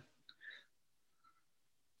again.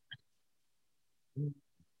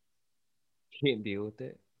 Can't deal with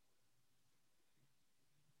it.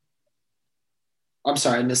 I'm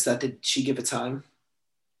sorry, I missed that. Did she give a time?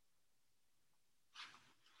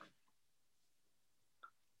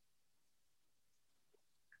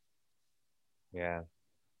 Yeah.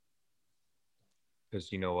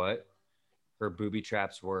 Because you know what? Her booby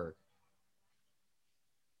traps work.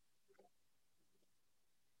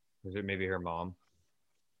 Is it maybe her mom?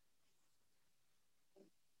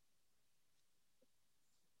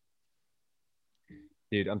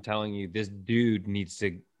 Dude, I'm telling you, this dude needs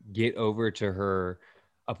to get over to her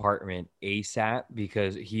apartment ASAP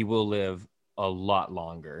because he will live a lot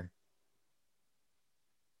longer.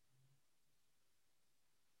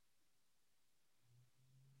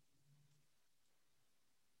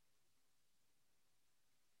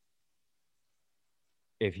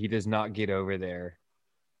 If he does not get over there,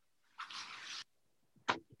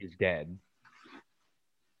 he's dead.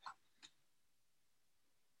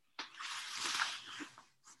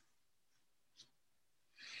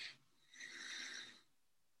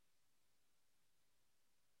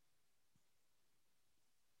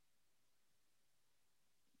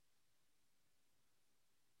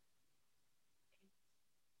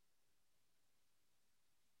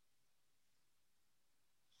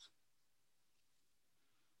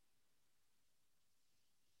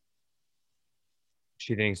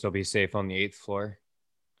 She thinks they'll be safe on the eighth floor.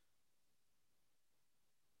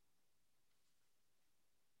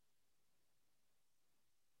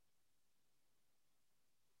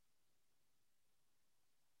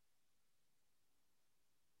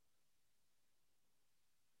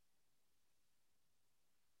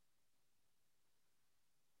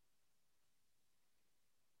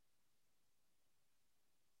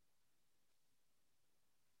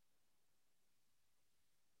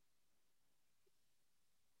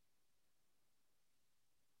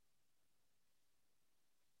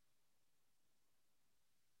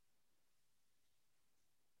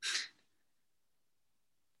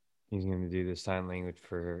 He's going to do the sign language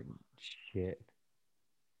for her. Shit.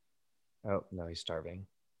 Oh, no, he's starving.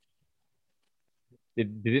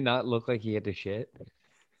 Did it not look like he had to shit?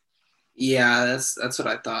 Yeah, that's what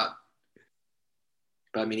I thought.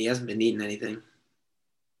 But I mean, he hasn't been eating anything.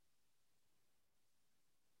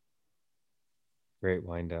 Great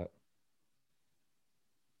wind up.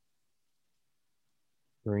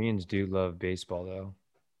 Koreans do love baseball, though.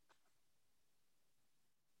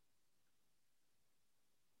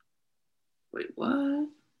 Wait, what?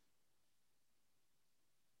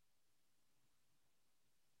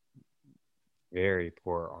 Very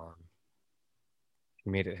poor arm. He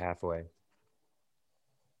made it halfway.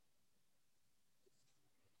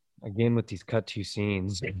 Again, with these cut to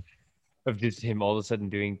scenes of just him all of a sudden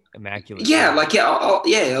doing immaculate Yeah, things. like yeah,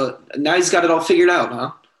 yeah. Now he's got it all figured out,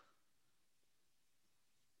 huh?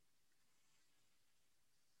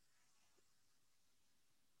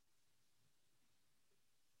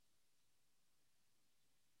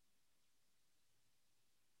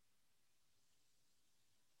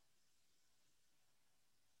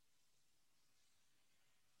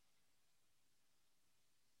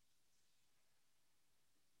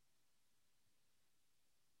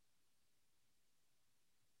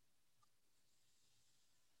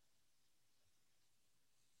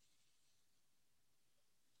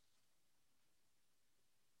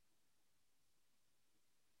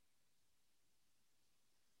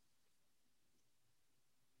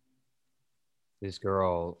 This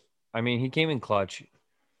girl, I mean, he came in clutch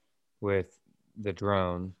with the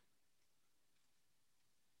drone,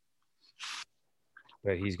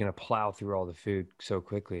 but he's going to plow through all the food so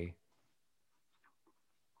quickly.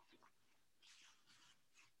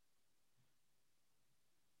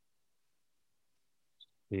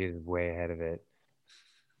 He is way ahead of it.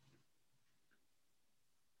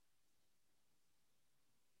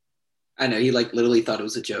 I know he like literally thought it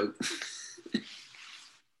was a joke.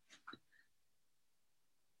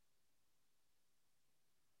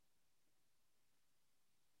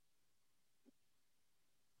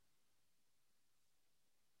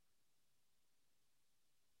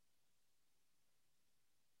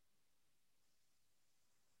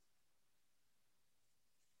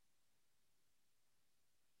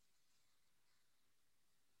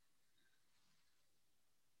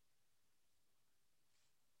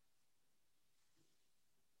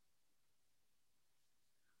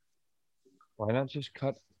 Why not just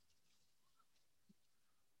cut?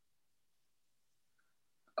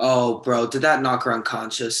 Oh, bro, did that knock her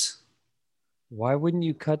unconscious? Why wouldn't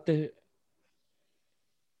you cut the?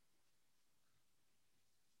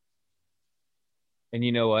 And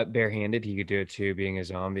you know what? Barehanded, he could do it too. Being a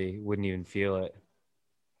zombie, wouldn't even feel it.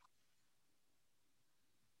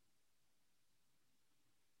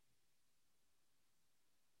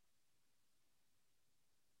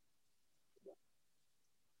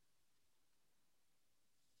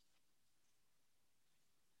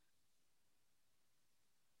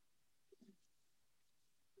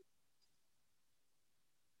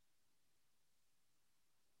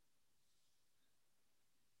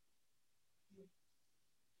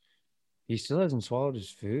 He still hasn't swallowed his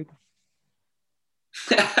food.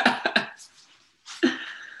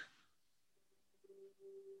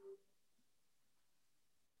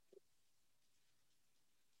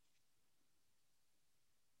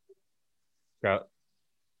 Bro,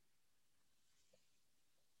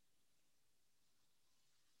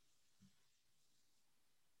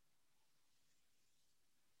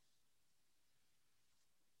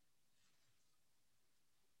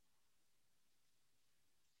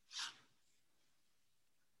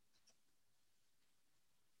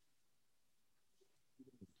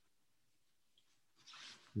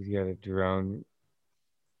 he's got a drone.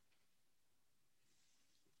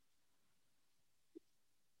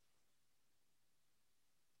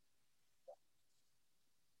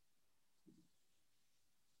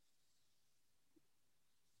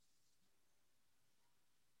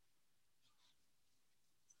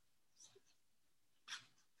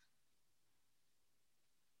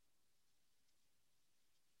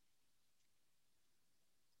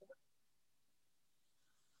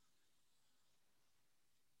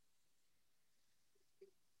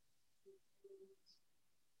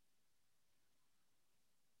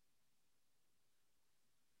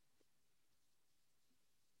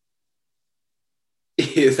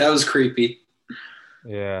 Ew, that was creepy.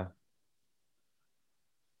 Yeah,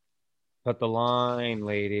 cut the line,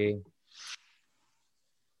 lady.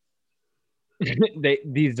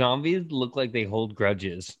 These zombies look like they hold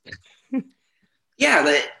grudges. Yeah,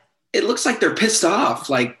 that it looks like they're pissed off,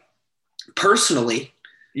 like personally,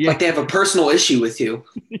 Yeah, like they have a personal issue with you.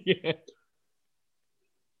 yeah.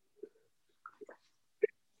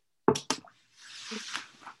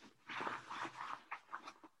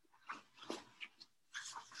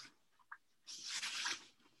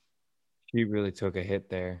 She really took a hit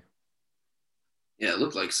there. Yeah, it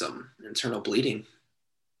looked like some internal bleeding.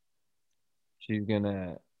 She's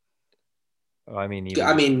gonna. Oh, I mean, even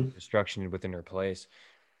I just mean, destruction within her place.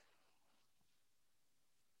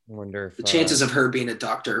 I wonder the if chances of her being a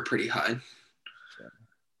doctor are pretty high.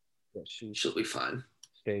 yeah, she's She'll be fine.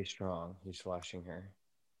 stay strong. He's flashing her.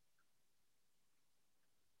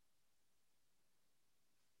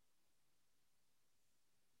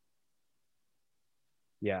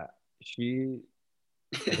 Yeah, she.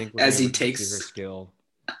 I think we're As gonna he really see her takes, skill.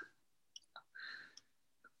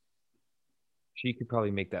 She could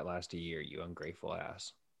probably make that last a year. You ungrateful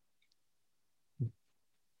ass.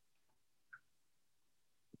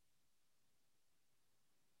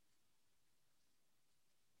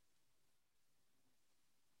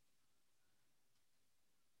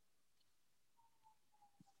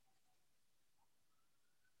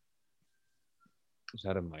 Is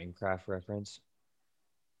that a Minecraft reference?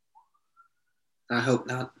 I hope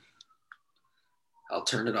not. I'll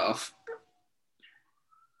turn it off.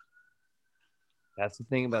 That's the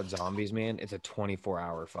thing about zombies, man. It's a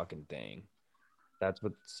 24-hour fucking thing. That's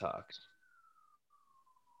what sucks.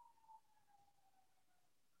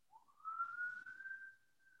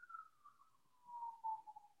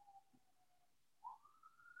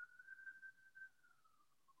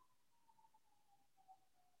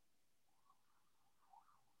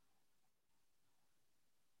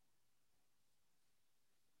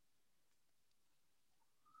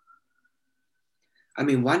 I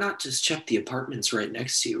mean, why not just check the apartments right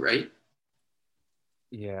next to you, right?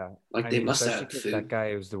 Yeah. Like I they mean, must especially have because that food.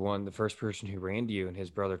 guy was the first person who ran to you and his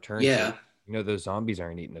brother turned to you. Yeah. You know, those zombies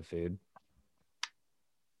aren't eating the food.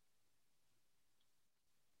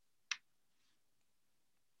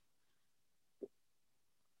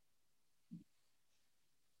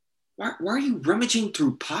 Why are you rummaging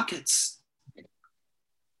through pockets?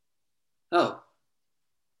 Oh,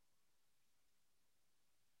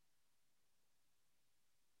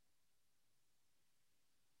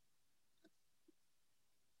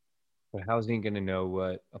 But how's he going to know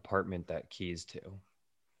what apartment that keys to?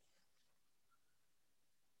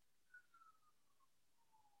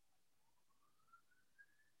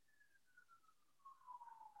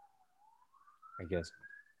 I guess.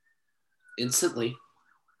 Instantly,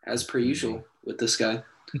 as per usual with this guy.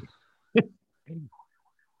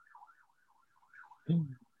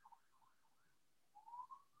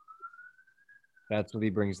 That's what he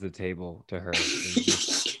brings to the table to her. Is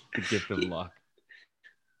just the gift of luck.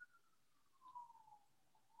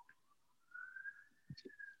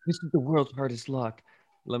 This is the world's hardest luck.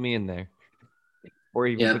 Let me in there. Or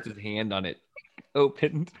he even Yeah, puts his hand on it.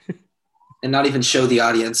 Opened. and not even show the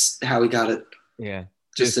audience how he got it. Yeah.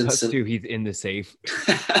 Just Just us instant. two. He's in the safe.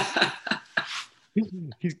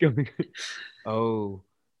 He's going. Oh.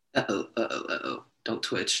 Uh-oh. Don't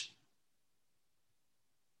twitch.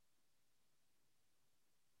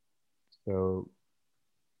 So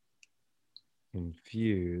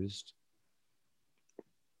confused.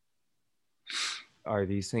 Are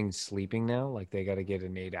these things sleeping now? Like they got to get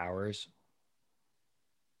in 8 hours?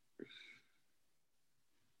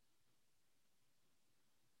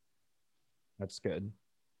 That's good.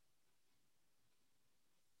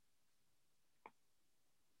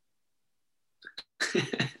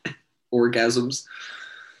 Orgasms.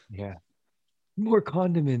 Yeah. More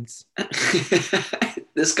condiments.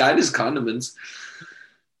 This guy is condiments.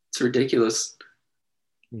 It's ridiculous.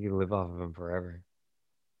 You can live off of them forever.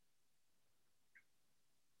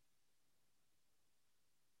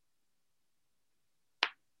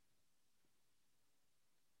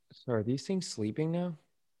 So are these things sleeping now?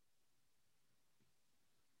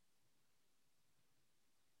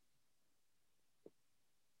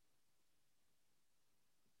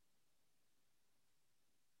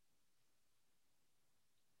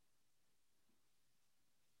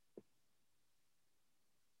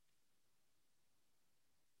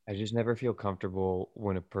 I just never feel comfortable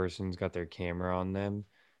when a person's got their camera on them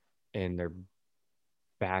and their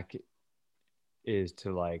back is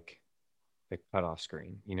to like the cutoff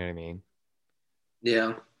screen. You know what I mean?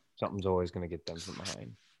 Yeah. Something's always going to get them from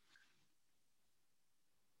behind.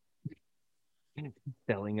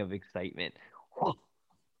 Selling of excitement. Whoa.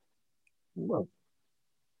 What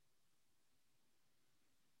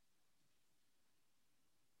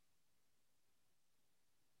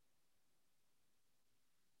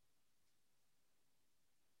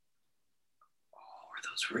are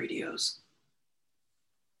those radios?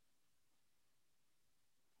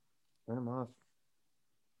 Turn them off.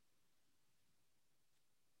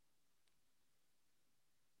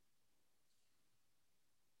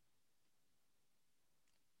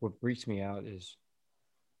 What freaks me out is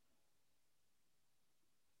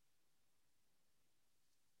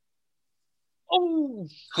oh,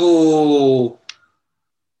 Oh,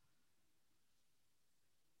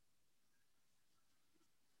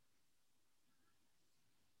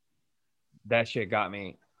 that shit got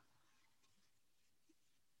me.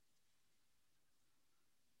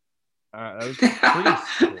 That was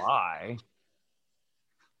pretty sly.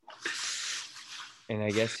 And I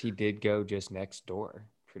guess he did go just next door,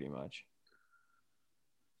 pretty much.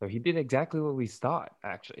 So he did exactly what we thought,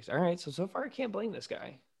 actually. All right, so far I can't blame this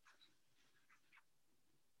guy.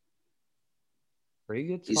 Pretty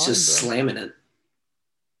good he's spotting, just bro. slamming it.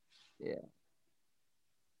 Yeah.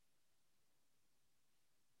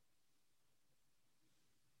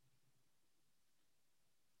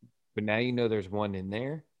 But now you know there's one in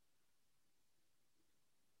there.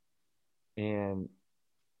 And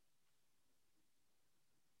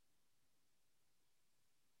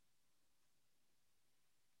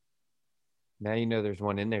now you know there's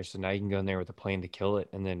one in there. So now you can go in there with a plan to kill it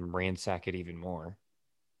and then ransack it even more.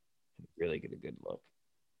 Really get a good look.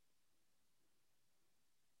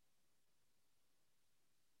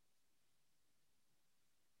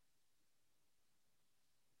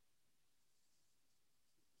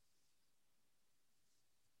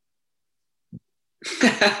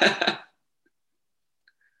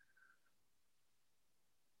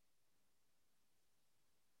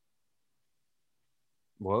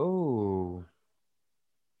 Whoa.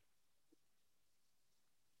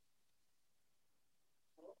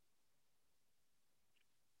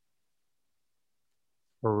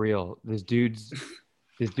 For real. This dude's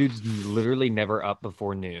literally never up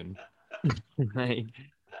before noon. Like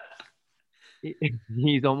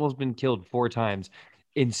he's almost been killed 4 times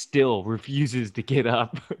and still refuses to get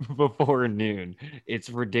up before noon.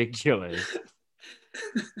 It's ridiculous.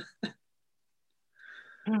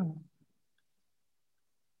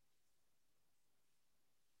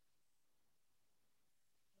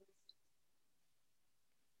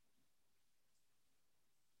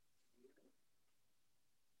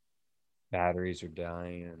 Batteries are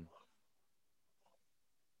dying.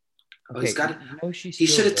 Oh, he's Okay, got it. she's He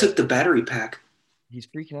still should have took the there. battery pack. He's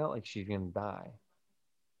freaking out like she's gonna die.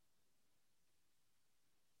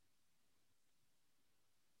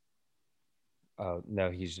 Oh no,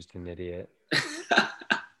 he's just an idiot.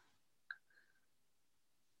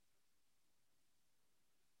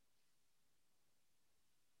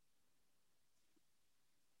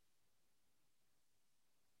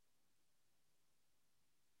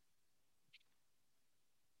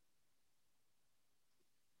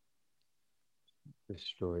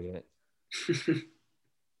 Destroyed it.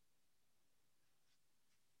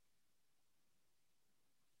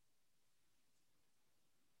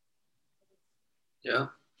 Yeah.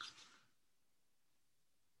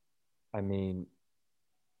 I mean,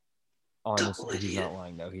 Double honestly, he's idiot. not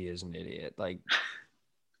lying though. He is an idiot. Like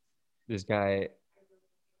this guy,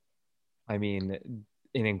 I mean,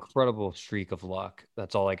 an incredible streak of luck.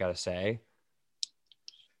 That's all I gotta say.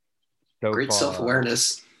 So Great self far,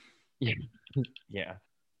 awareness. yeah, yeah,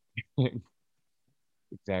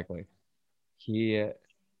 exactly. He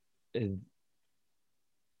is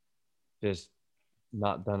just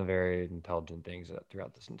not done very intelligent things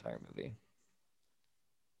throughout this entire movie.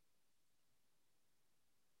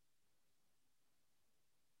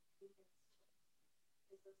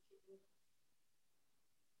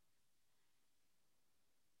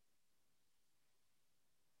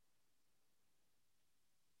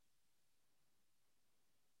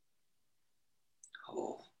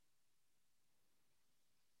 Oh,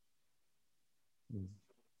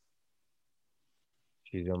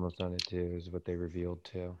 She's almost done it too, is what they revealed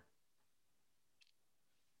too.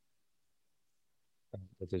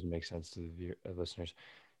 That doesn't make sense to the listeners.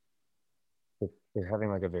 They're having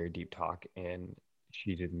like a very deep talk, and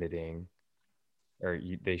she's admitting, or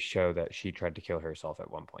they show that she tried to kill herself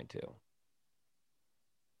at one point too.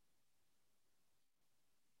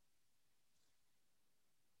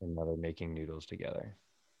 And now they're making noodles together.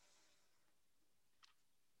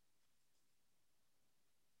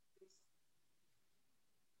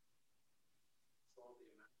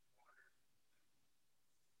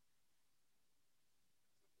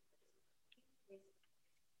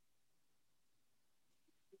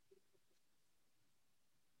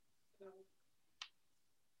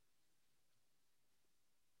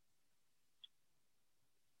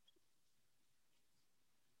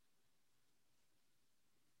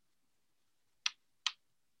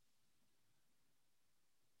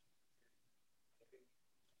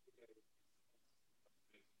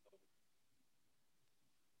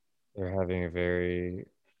 They're having a very,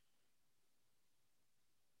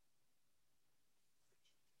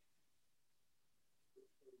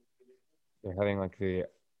 they're having like the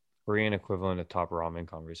Korean equivalent of top ramen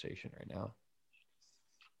conversation right now.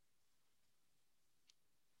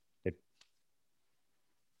 It,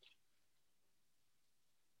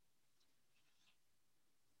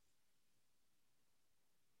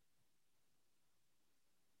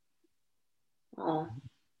 oh,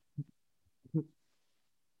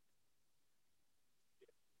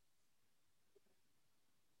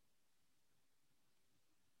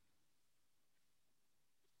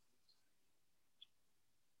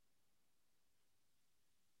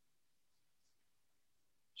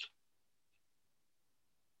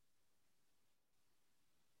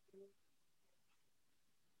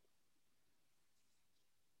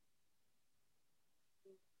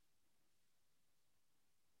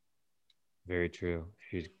 very true.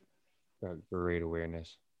 She's got great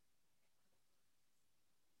awareness.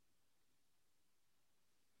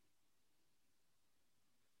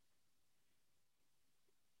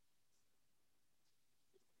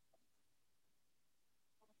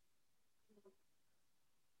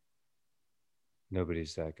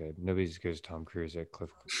 Nobody's that good. Nobody's as good as Tom Cruise at cliff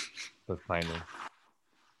climbing.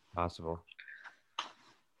 Possible.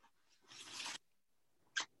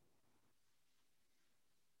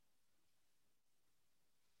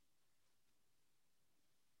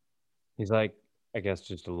 He's like, I guess,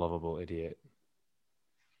 just a lovable idiot.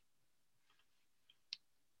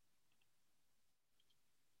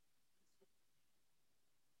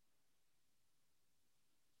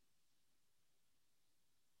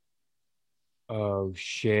 Oh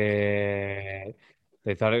shit.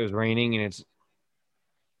 They thought it was raining and it's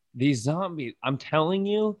these zombies. I'm telling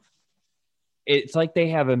you, it's like they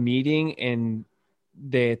have a meeting and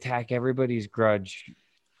they attack everybody's grudge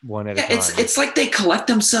one at a yeah. It's time. it's like they collect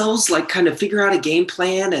themselves, like kind of figure out a game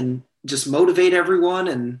plan and just motivate everyone,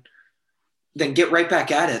 and then get right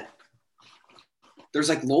back at it. There's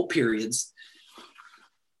like lull periods.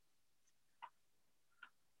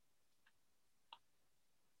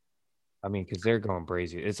 I mean, because they're going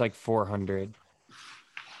crazy. It's like 400.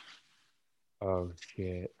 Oh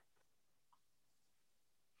shit.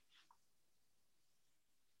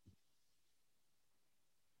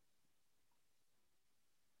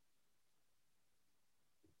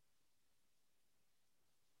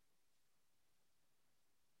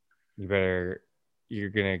 you're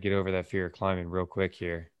gonna get over that fear of climbing real quick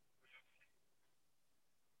here.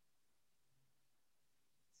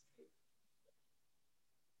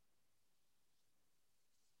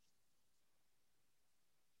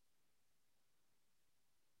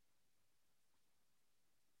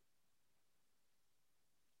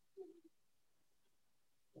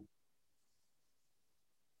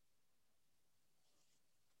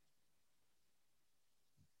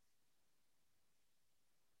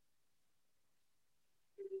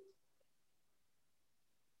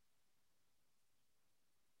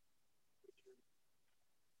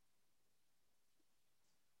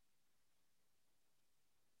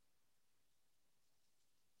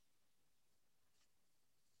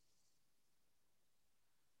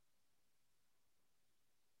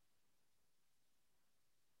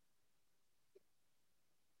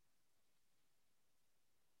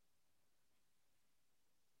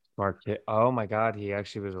 Smart kid. Oh my God, he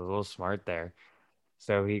actually was a little smart there.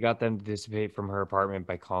 So he got them to dissipate from her apartment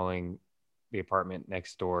by calling the apartment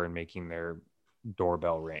next door and making their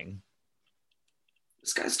doorbell ring.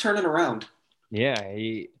 This guy's turning around. Yeah,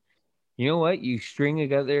 you know what? You string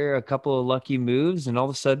together a couple of lucky moves, and all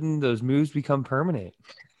of a sudden, those moves become permanent.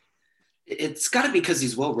 It's got to be because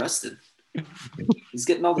he's well rested. He's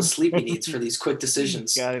getting all the sleep he needs for these quick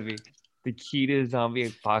decisions. Gotta be. The key to zombie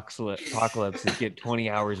apocalypse is get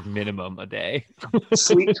 20 hours minimum a day.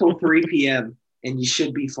 Sleep till 3 p.m. and you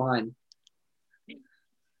should be fine.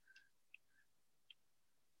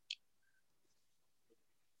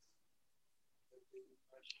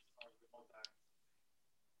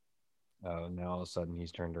 Oh, now all of a sudden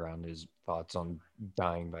he's turned around his thoughts on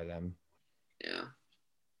dying by them. Yeah.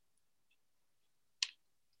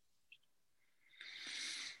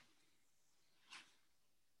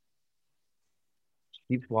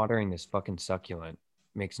 Keeps watering this fucking succulent.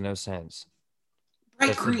 Makes no sense. Bright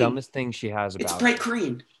That's the green. dumbest thing she has It's about bright her.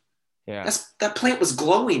 green. Yeah. That plant was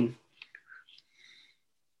glowing.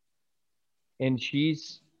 And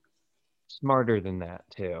she's smarter than that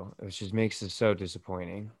too, which just makes it so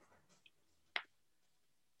disappointing.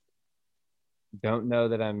 Don't know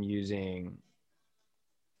that I'm using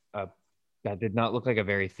a that did not look like a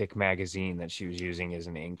very thick magazine that she was using as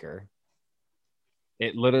an anchor.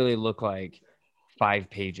 It literally looked like 5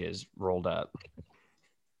 pages rolled up.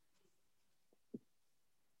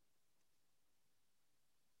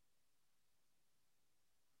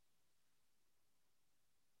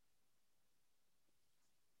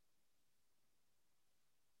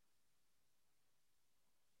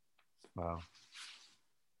 Wow.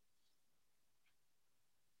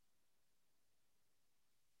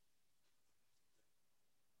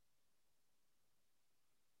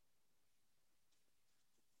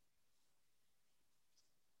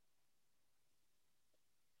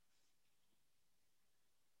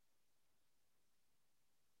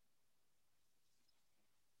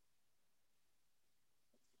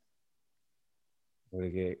 What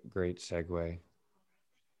a great segue.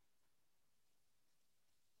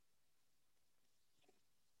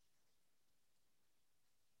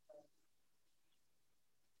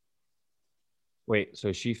 Wait,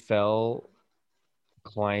 so she fell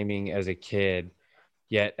climbing as a kid,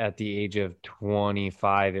 yet at the age of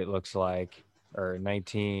 25, it looks like, or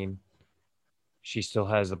 19, she still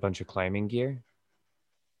has a bunch of climbing gear.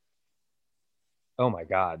 Oh my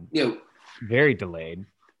God. You know, Very delayed.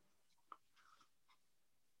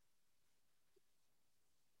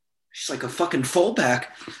 she's like a fucking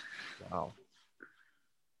fullback. Wow.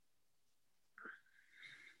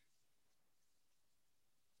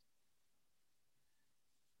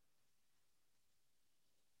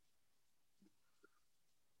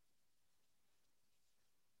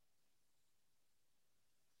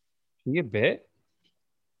 She a bit?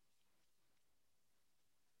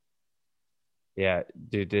 Yeah,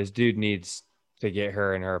 dude, this dude needs to get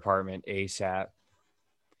her in her apartment ASAP.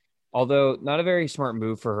 Although, not a very smart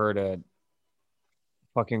move for her to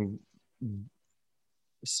fucking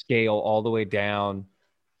scale all the way down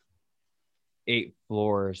 8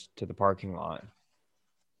 floors to the parking lot.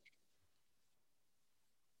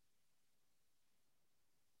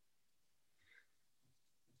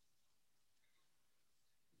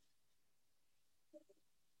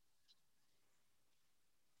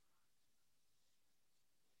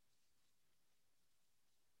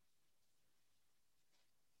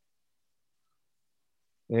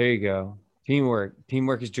 There you go. Teamwork.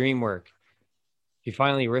 Teamwork is dream work. He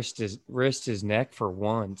finally risked his neck for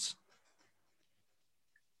once.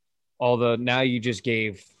 Although now you just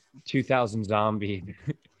gave 2,000 zombie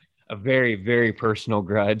a very, very personal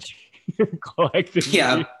grudge collectively.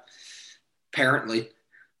 Yeah, apparently.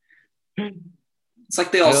 It's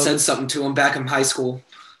like they I all don't. said something to him back in high school.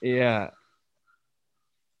 Yeah.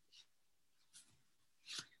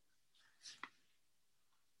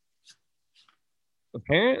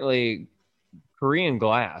 Apparently, Korean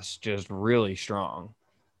glass just really strong.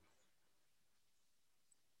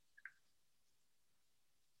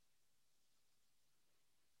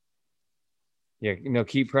 Yeah,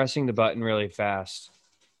 keep pressing the button really fast.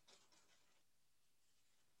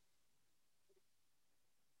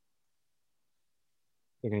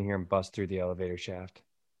 You're gonna hear him bust through the elevator shaft.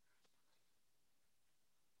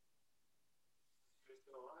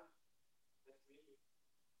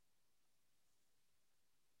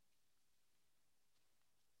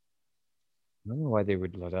 I don't know why they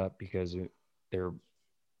would let up because they're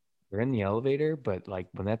they're in the elevator, but like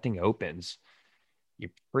when that thing opens, you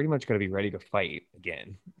pretty much got to be ready to fight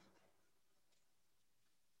again.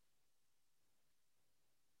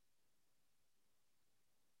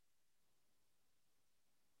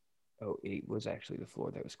 Oh, 8 was actually the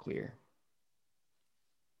floor that was clear.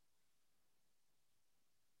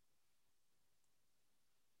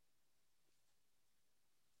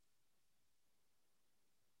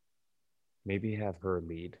 Maybe have her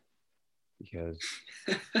lead because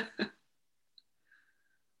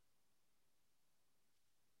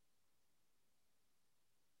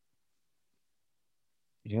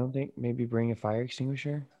you don't think maybe bring a fire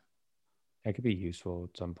extinguisher? That could be useful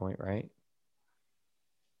at some point, right?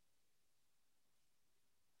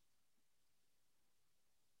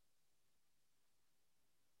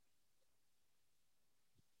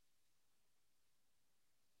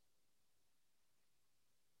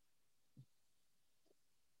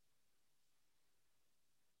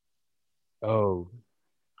 Oh,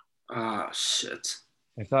 Ah, shit.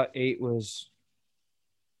 I thought 8 was.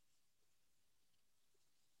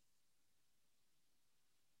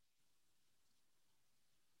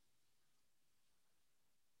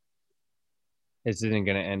 This isn't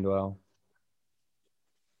going to end well.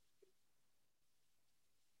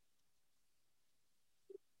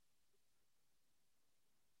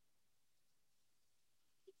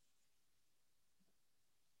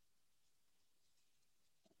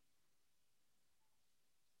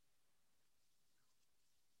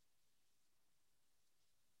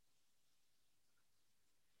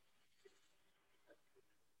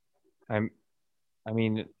 I'm. I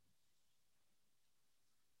mean,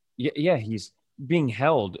 yeah, yeah, he's being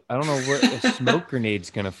held. I don't know what a smoke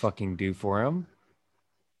grenade's going to fucking do for him.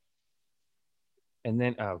 And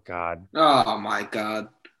then, oh God, Oh my god.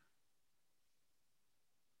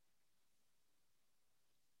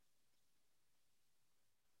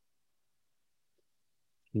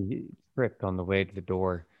 he tripped on the way to the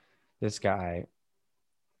door. This guy.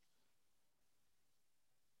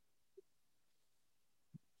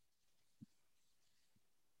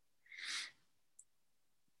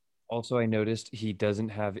 Also, I noticed he doesn't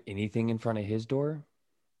have anything in front of his door.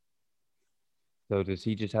 So does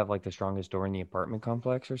he just have like the strongest door in the apartment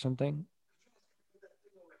complex or something?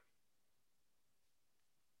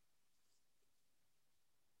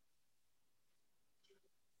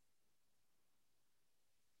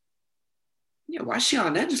 Yeah, why is she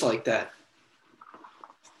on edge like that?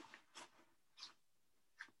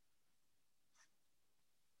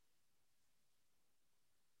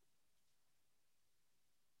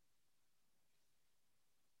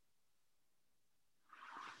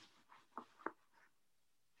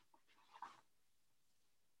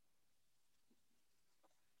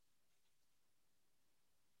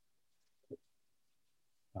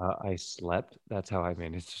 I slept. That's how I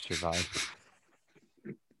managed to survive.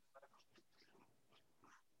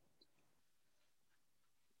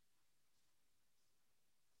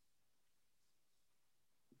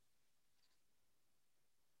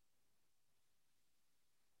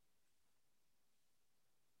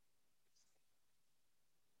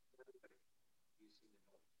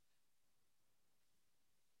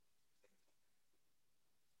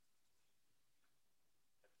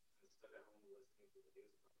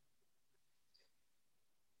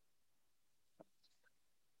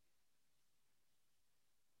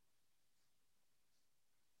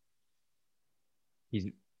 He's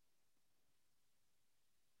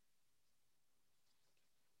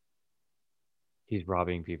he's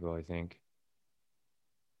robbing people, I think.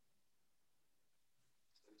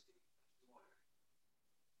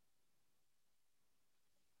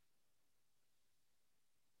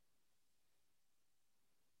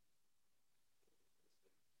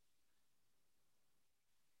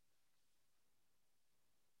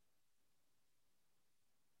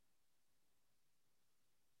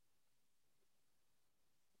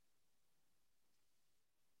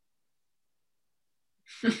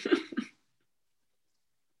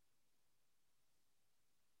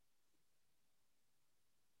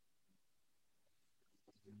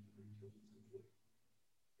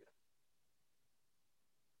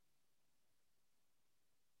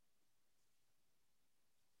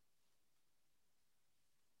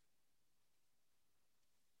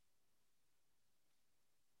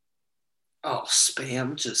 Oh,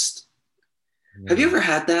 spam. Just have you Yeah. ever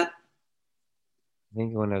had that? I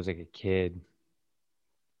think when I was like a kid.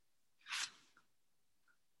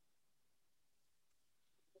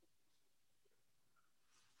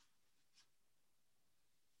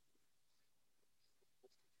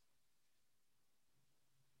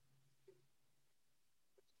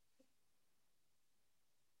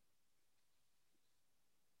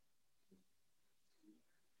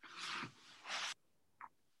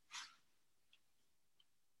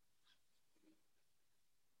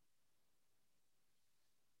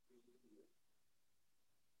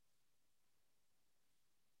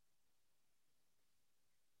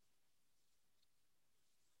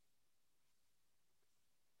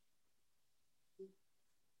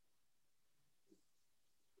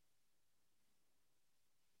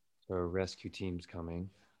 So a rescue team's coming.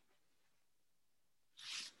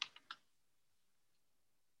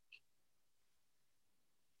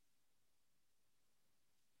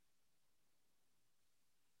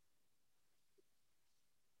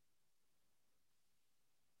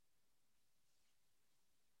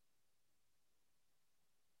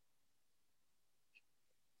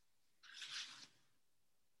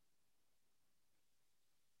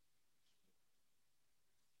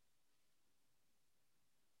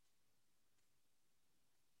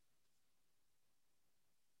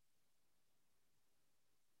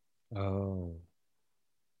 Oh,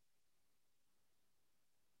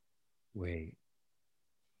 wait.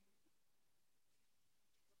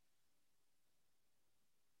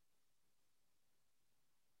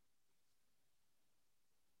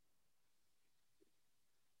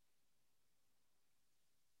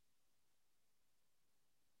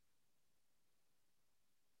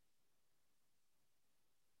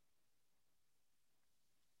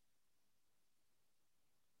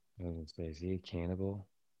 I was gonna say, is he a cannibal?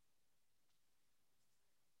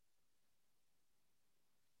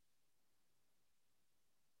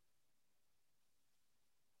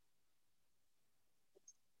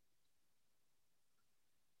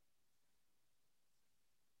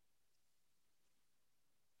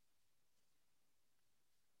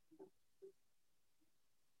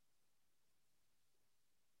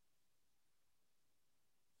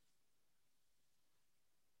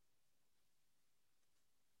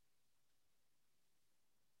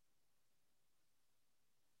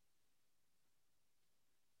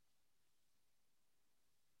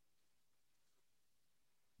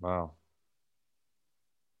 Wow.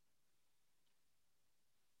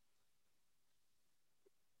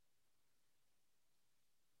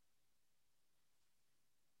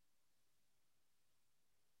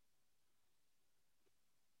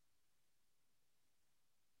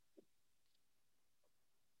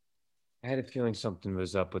 I had a feeling something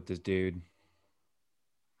was up with this dude.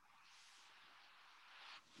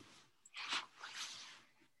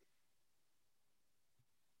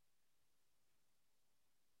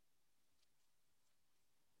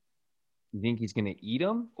 You think he's gonna eat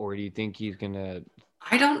him, or do you think he's gonna?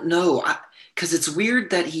 I don't know. Because it's weird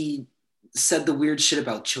that he said the weird shit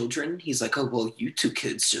about children. He's like, oh, well, you two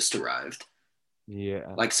kids just arrived.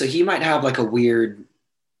 Yeah. Like, so he might have like a weird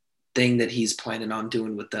thing that he's planning on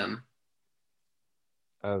doing with them.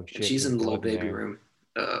 Oh And shit! she's There's in the little blood in baby there. room.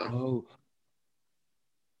 Uh, Oh,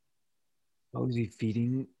 oh, is he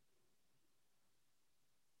feeding?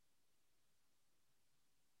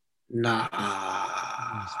 He's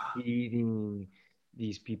nah. feeding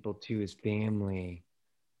these people to his family.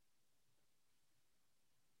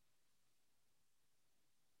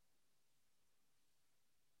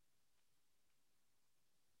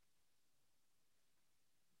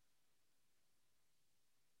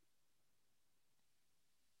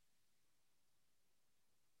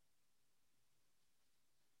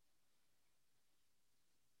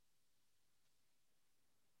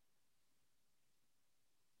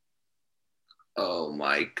 Oh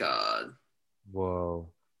my God. Whoa,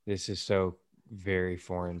 this is so very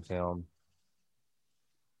foreign film.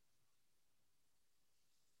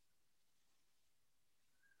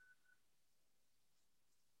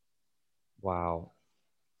 Wow.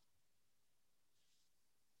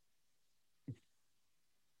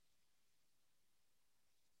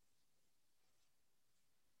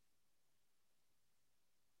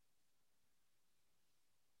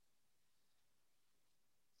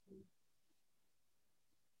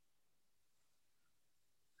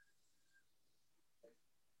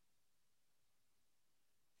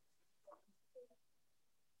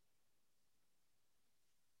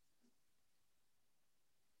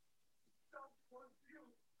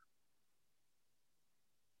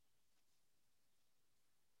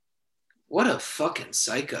 What a fucking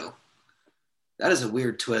psycho. That is a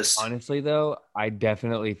weird twist. Honestly, though, I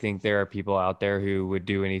definitely think there are people out there who would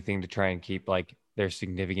do anything to try and keep like their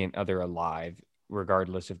significant other alive,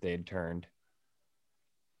 regardless if they had turned.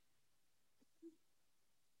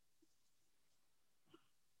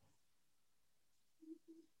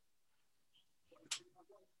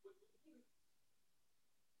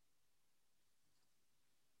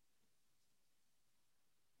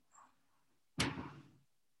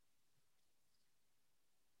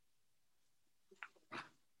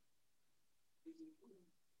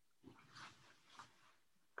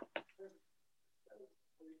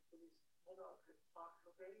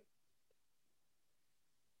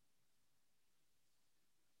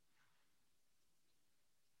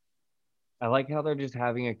 I like how they're just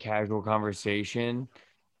having a casual conversation,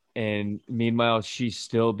 and meanwhile, she's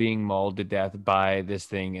still being mauled to death by this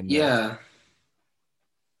thing in the Yeah.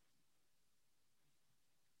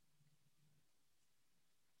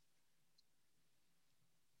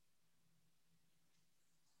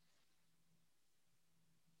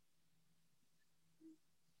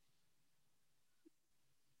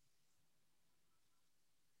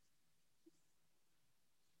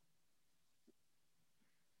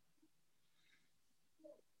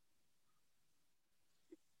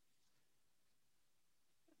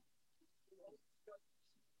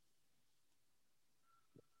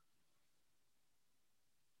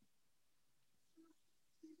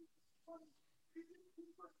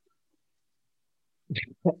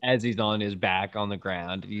 as he's on his back on the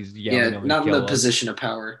ground. He's yelling Yeah. at him to Not in the kill him. position of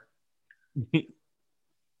power.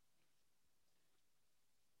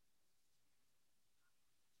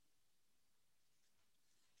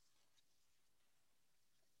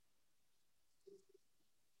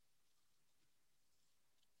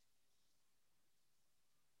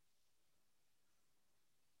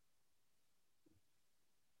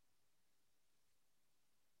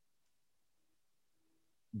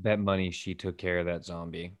 Bet money she took care of that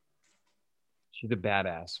zombie. She's a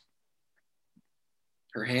badass.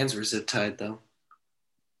 Her hands were zip tied, though.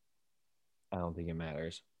 I don't think it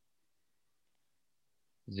matters.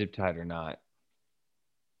 Zip tied or not.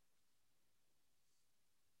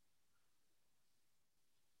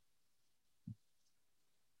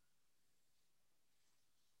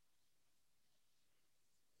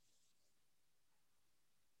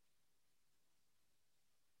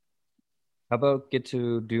 How about get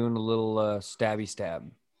to doing a little stabby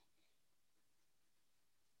stab?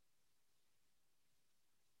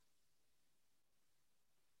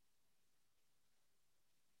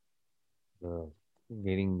 Uh,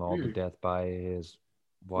 Getting mauled to Hmm. death by his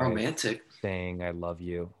wife, Romantic. saying "I love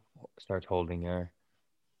you." Starts holding her.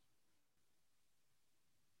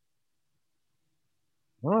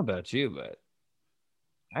 I don't know about you, but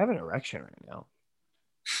I have an erection right now.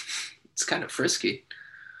 It's kind of frisky.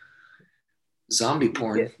 Zombie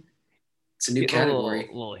porn. Get It's a new getting a category.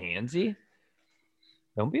 little handsy.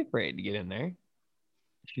 Don't be afraid to get in there.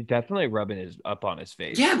 She's definitely rubbing his up on his Yeah,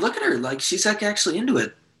 face. look at her. Like she's like actually into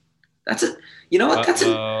it. That's it. You know what? That's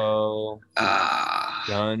an Uh-oh. ah.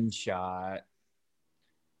 Gunshot.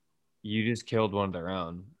 You just killed one of their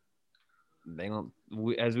own. They don't,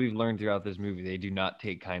 as we've learned throughout this movie, they do not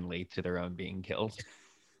take kindly to their own being killed.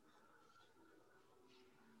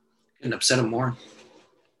 Couldn't upset him more.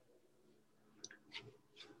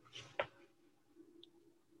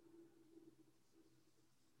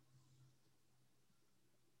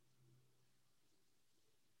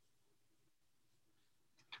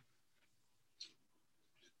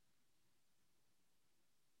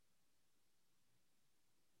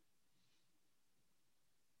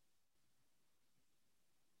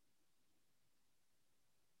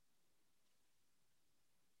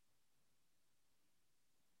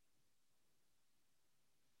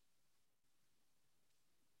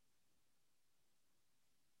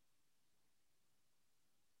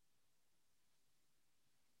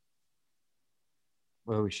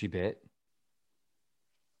 Oh, she bit.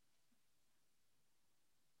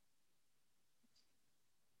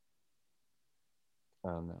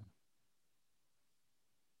 Oh no.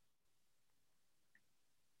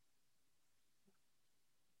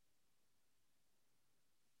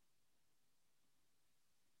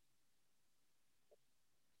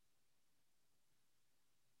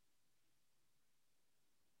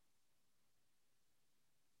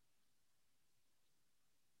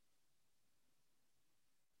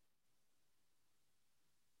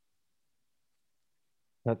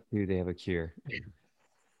 Cut to they have a cure.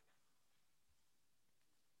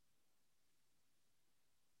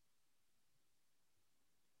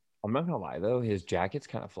 I'm not gonna lie though, his jacket's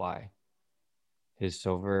kind of fly. His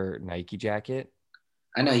silver Nike jacket.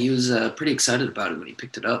 I know he was pretty excited about it when he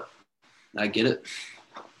picked it up. I get it.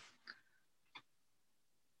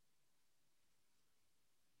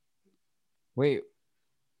 Wait,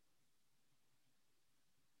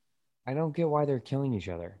 I don't get why they're killing each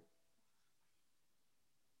other.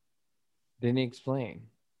 Didn't he explain?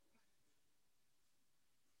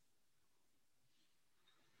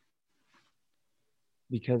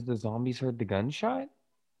 Because the zombies heard the gunshot?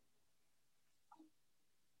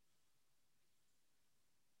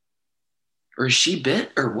 Or is she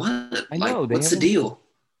bit or what? I Like, know they what's the haven't, deal?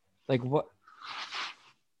 like, what?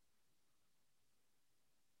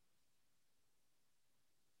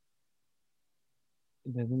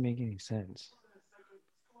 It doesn't make any sense.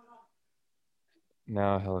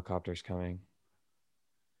 Now a helicopter's coming.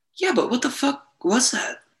 Yeah, but what the fuck was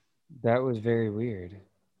that? That was very weird.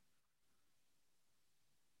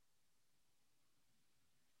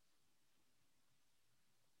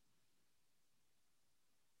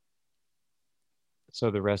 So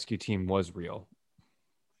the rescue team was real.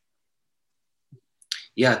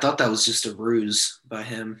 Yeah, I thought that was just a ruse by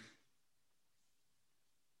him.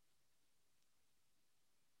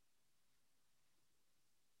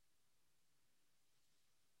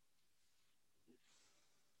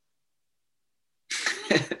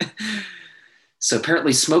 So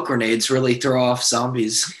apparently, smoke grenades really throw off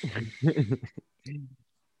zombies. The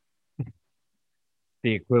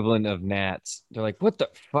equivalent of gnats. They're like, what the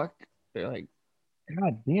fuck? They're like,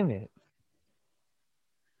 God damn it.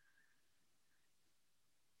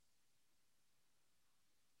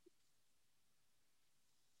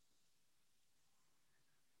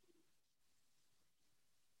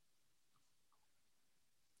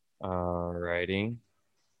 Alrighty.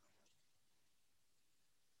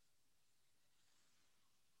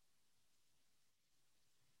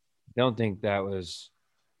 Don't think that was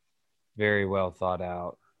very well thought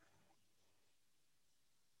out.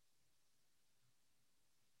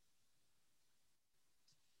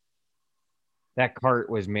 That cart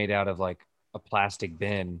was made out of like a plastic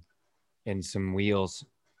bin and some wheels.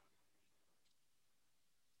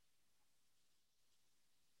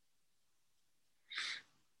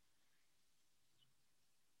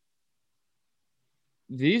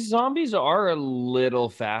 These zombies are a little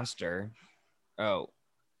faster. Oh,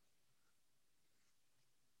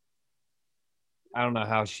 I don't know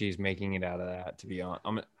how she's making it out of that, to be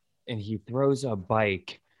honest. And he throws a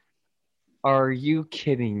bike. Are you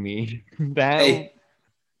kidding me? That Hey,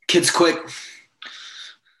 kids, quick!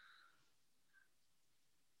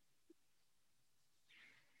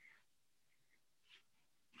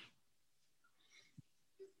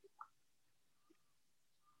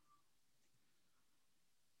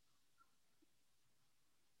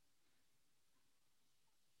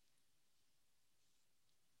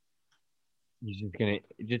 you're just gonna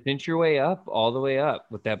just inch your way up, all the way up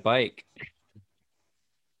with that bike.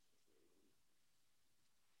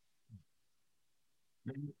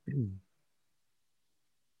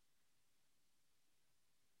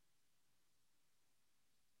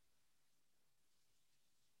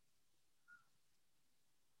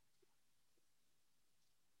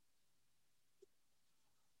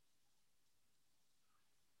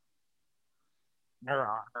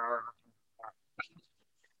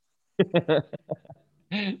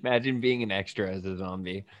 Imagine being an extra as a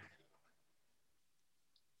zombie.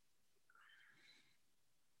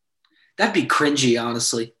 That'd be cringy,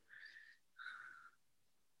 honestly.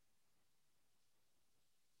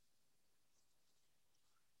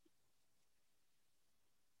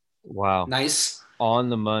 Wow. Nice. On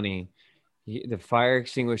the money. The fire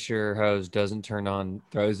extinguisher hose doesn't turn on,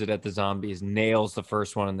 throws it at the zombies, nails the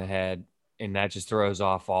first one in the head, and that just throws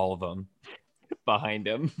off all of them behind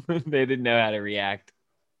him. They didn't know how to react.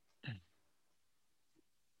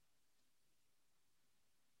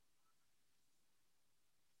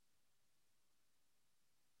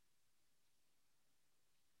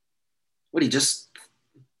 What, he just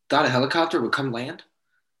thought a helicopter would come land?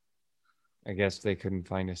 I guess they couldn't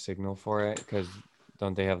find a signal for it because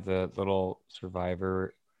don't they have the little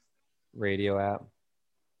survivor radio app?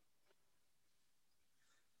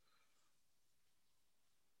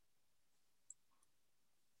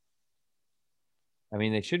 I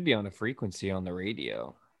mean, they should be on a frequency on the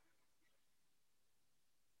radio.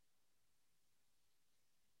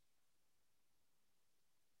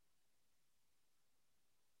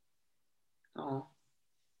 Oh.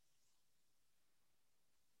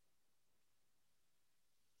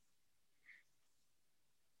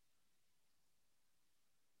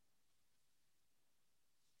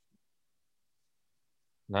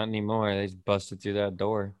 Not anymore. They just busted through that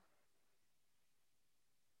door.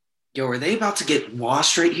 Yo, are they about to get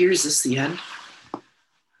washed right here? Is this the end?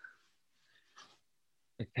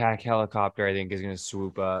 Attack helicopter, I think, is going to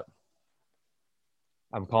swoop up.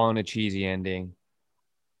 I'm calling a cheesy ending.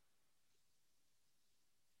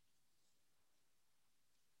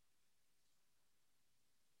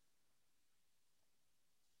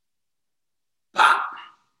 Bop,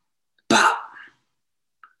 bop.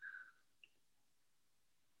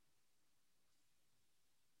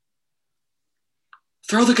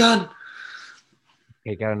 Throw the gun.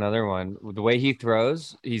 Take out another one. The way he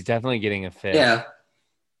throws, he's definitely getting a fifth. Yeah.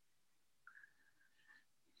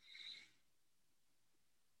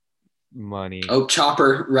 Money. Oh,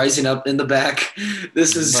 chopper rising up in the back.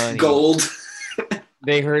 This is Money. gold.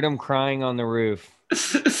 They heard him crying on the roof.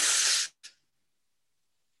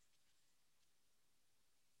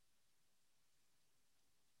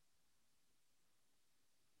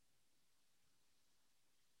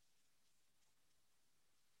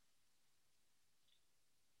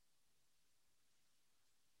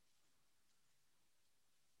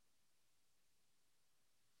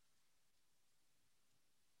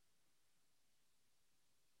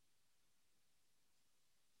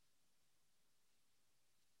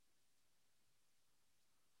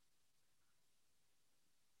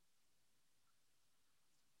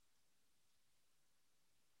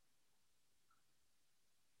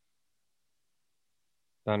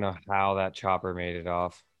 Don't know how that chopper made it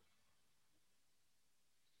off.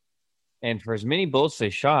 And for as many bullets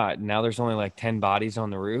they shot, now there's only like 10 bodies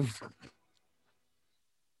on the roof.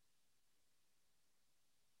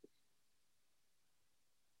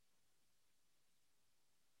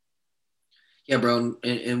 Yeah, bro.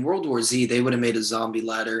 In World War Z, they would have made a zombie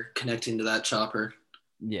ladder connecting to that chopper.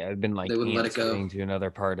 Yeah, it'd been They like wouldn't let it ants go. getting to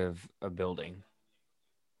another part of a building.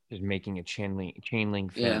 Just making a chain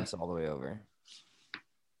link Yeah. fence all the way over.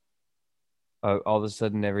 All of a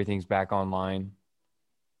sudden, everything's back online.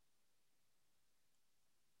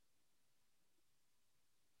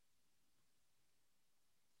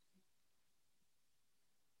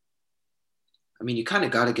 I mean, you kind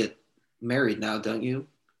of got to get married now, don't you?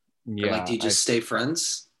 Or like, Yeah, do you just stay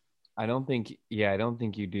friends? I don't think. Yeah, I don't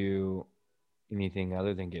think you do anything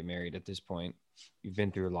other than get married at this point. You've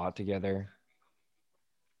been through a lot together.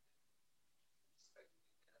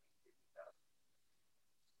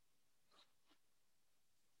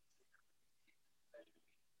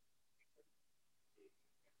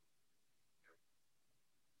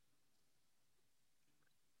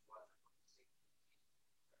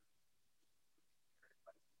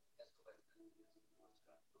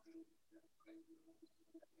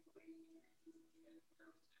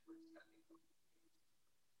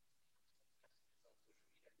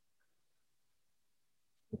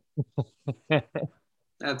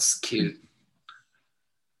 That's cute.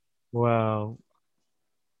 Wow.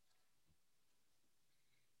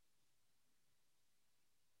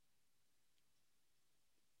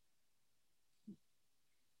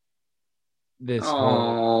 This whole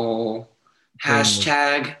Oh, thing was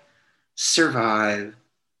hashtag survive.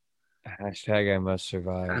 hashtag I must I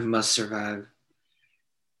survive. must survive.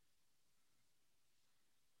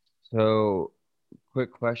 So,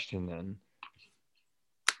 quick question then.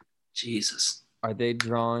 Jesus. Are they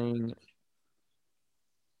drawing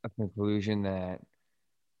a conclusion that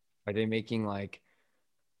are they making like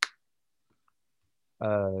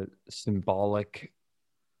a symbolic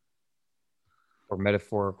or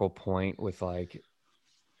metaphorical point with like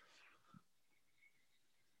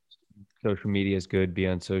social media is good, be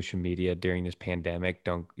on social media during this pandemic,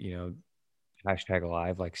 don't, hashtag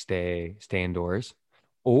alive, like stay indoors?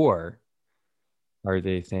 Or are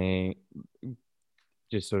they saying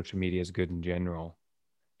just social media is good in general?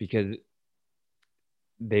 Because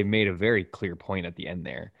they made a very clear point at the end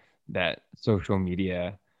there that social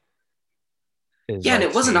media is Yeah, and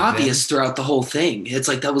like it wasn't saved them. obvious throughout the whole thing. It's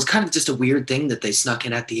like that was kind of just a weird thing that they snuck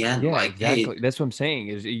in at the end. Yeah, Like, hey, exactly. That's what I'm saying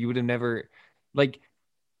is you would have never like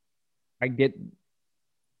I get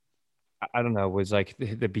I don't know, was like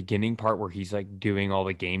the beginning part where he's like doing all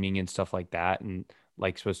the gaming and stuff like that and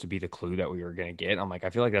like supposed to be the clue that we were gonna get. I'm like,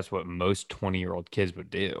 I feel like that's what most 20-year-old kids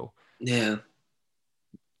would do. yeah,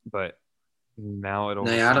 But now it no,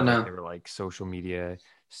 almost yeah, I don't seems like know. they were like social media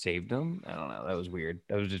saved them. I don't know. That was weird.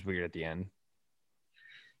 That was just weird at the end.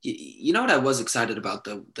 You know what I was excited about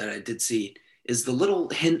though that I did see is the little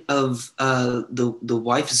hint of the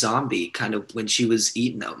wife zombie kind of when she was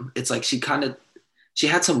eating them. It's like she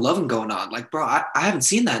had some loving going on. Like, bro, I haven't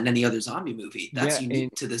seen that in any other zombie movie. That's Yeah, and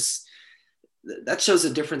unique to this. That shows a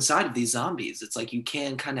different side of these zombies. It's like you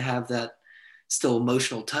can kind of have that still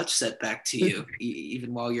emotional touch set back to you,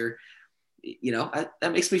 even while you're,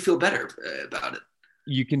 that makes me feel better about it.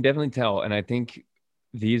 you can definitely tell. And I think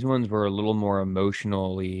these ones were a little more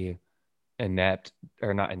emotionally inept,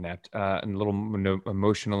 or not inept, and a little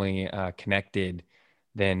emotionally connected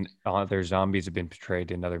than other zombies have been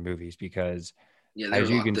portrayed in other movies. Because Yeah, they're as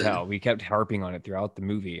you can locked in. tell, we kept harping on it throughout the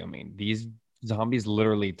movie. I mean, these zombies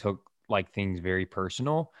literally took like things very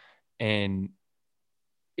personal. And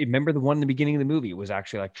remember the one in the beginning of the movie was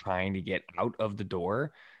actually like trying to get out of the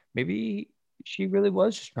door. Maybe she really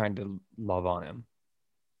was just trying to love on him.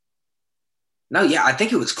 No, yeah, I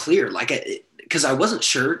think it was clear, like, because I wasn't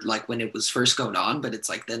sure, like, when it was first going on, but it's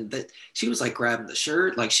like then that she was like grabbing the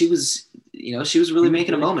shirt, like she was, she was He really was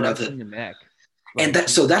making a really moment of it. caressing the neck. And Like that,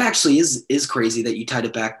 so that actually is crazy that you tied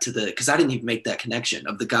it back to the, because I didn't even make that connection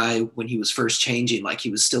of the guy when he was first changing, like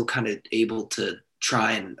he was still kind of able to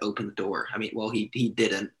try and open the door. I mean, well, he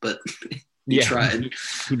didn't, but he yeah, tried.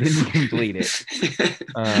 he didn't complete it.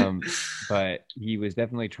 But he was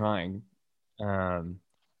definitely trying. Um,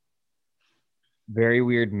 very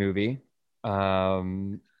weird movie.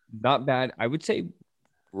 Not bad. I would say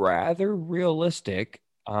rather realistic.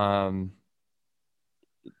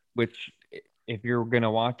 Which if you're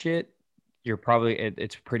gonna watch it, you're probably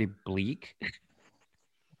it's pretty bleak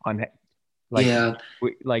on like Yeah,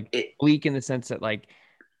 like it, bleak in the sense that like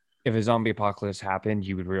if a zombie apocalypse happened,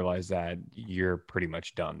 you would realize that you're pretty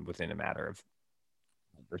much done within a matter of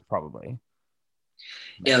years, probably.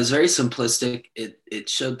 yeah, it was very simplistic. It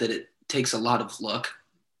showed that it takes a lot of luck.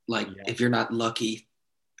 Like Yeah. if you're not lucky,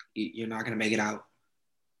 you're not going to make it out.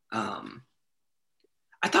 Um,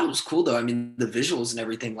 I thought it was cool though. I mean, the visuals and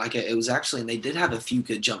everything, like it was actually, and they did have a few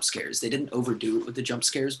good jump scares. They didn't overdo it with the jump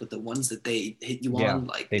scares, but the ones that they hit you Yeah, on,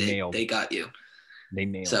 like they they nailed. they got you. They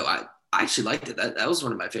nailed So it. I actually liked it. That was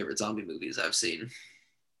one of my favorite zombie movies I've seen.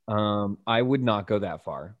 I would not go that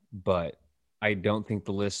far, but I don't think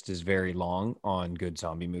the list is very long on good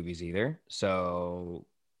zombie movies either. So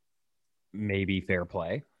maybe fair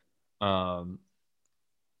play. Um,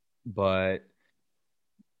 but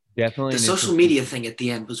definitely The an social interesting. media thing at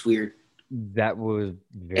the end was weird, That was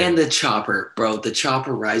and very the chopper, bro, the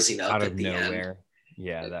chopper rising out up of at the end. nowhere.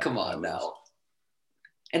 Yeah, Come that on was now.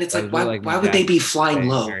 And it's that like, was really like my why would they dad be used to flying say,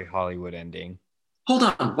 low? very Hollywood ending. Hold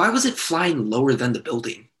on, why was it flying lower than the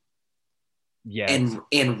building Yes.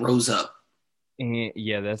 and rose up? And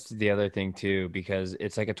yeah, that's the other thing too, because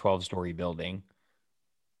it's like a 12-story building.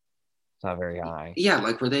 It's not very high. Yeah,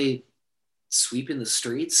 like were they sweeping the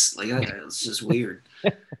streets? Like it's just weird.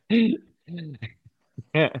 Who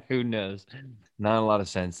knows? Not a lot of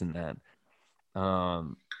sense in that.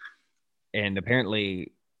 Um, and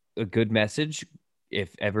apparently a good message,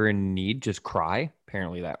 if ever in need, just cry.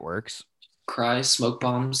 Apparently that works. Cry, smoke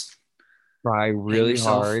bombs, Cry hang really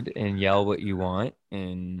yourself. hard and yell what you want,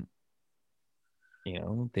 and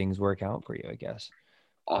things work out for you, I guess.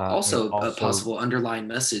 And Also, a also, possible underlying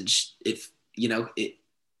message if it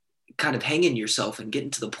kind of hanging yourself and getting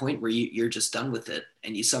to the point where you're just done with it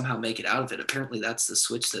and you somehow make it out of it. Apparently, that's the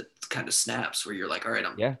switch that kind of snaps where you're like, all right,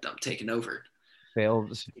 yeah, I'm taking over.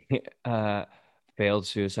 failed uh failed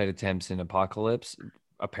suicide attempts in apocalypse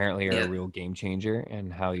apparently are a Yeah, real game changer,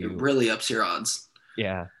 and how it you, really ups your odds.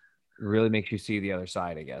 yeah, really makes you see the other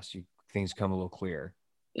side, I guess. Things come a little clearer.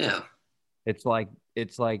 Yeah, It's like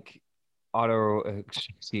auto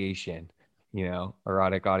asphyxiation,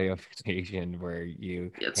 erotic audio asphyxiation, where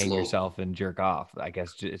you yeah, it's a hang little yourself and jerk off. I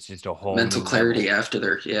guess it's just a whole mental new clarity level. after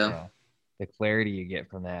there. Yeah. Yeah, the clarity you get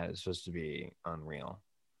from that is supposed to be unreal.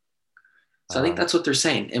 So I think um that's what they're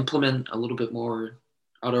saying. Implement a little bit more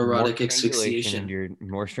autoerotic asphyxiation.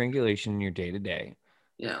 more strangulation in your day to day.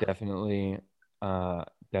 Yeah. Definitely, uh,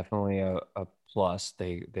 definitely a plus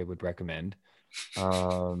they would recommend.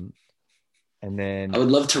 Um, and I then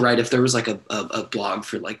would love to write if there was like a blog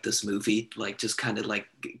for like this movie, like just kind of like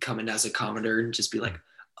come in as a commenter and just be like,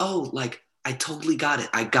 oh, like I totally got it.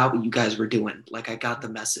 I got what you guys were doing. Like I got the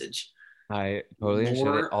message. I totally understood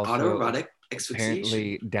it. More Also, autoerotic asphyxiation.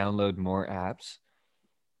 apparently, download more apps.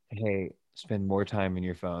 Hey, spend more time in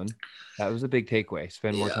your phone. That was a big takeaway.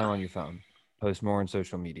 Spend more Yeah. time on your phone. Post more on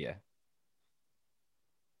social media.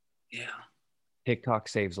 Yeah. TikTok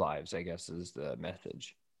saves lives, I guess, is the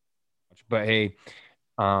message. But hey,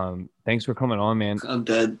 thanks for coming on, man. I'm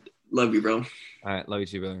dead. Love you, bro. All right, love you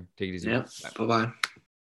too, brother. Take it easy. Yep. Bye. Bye bye.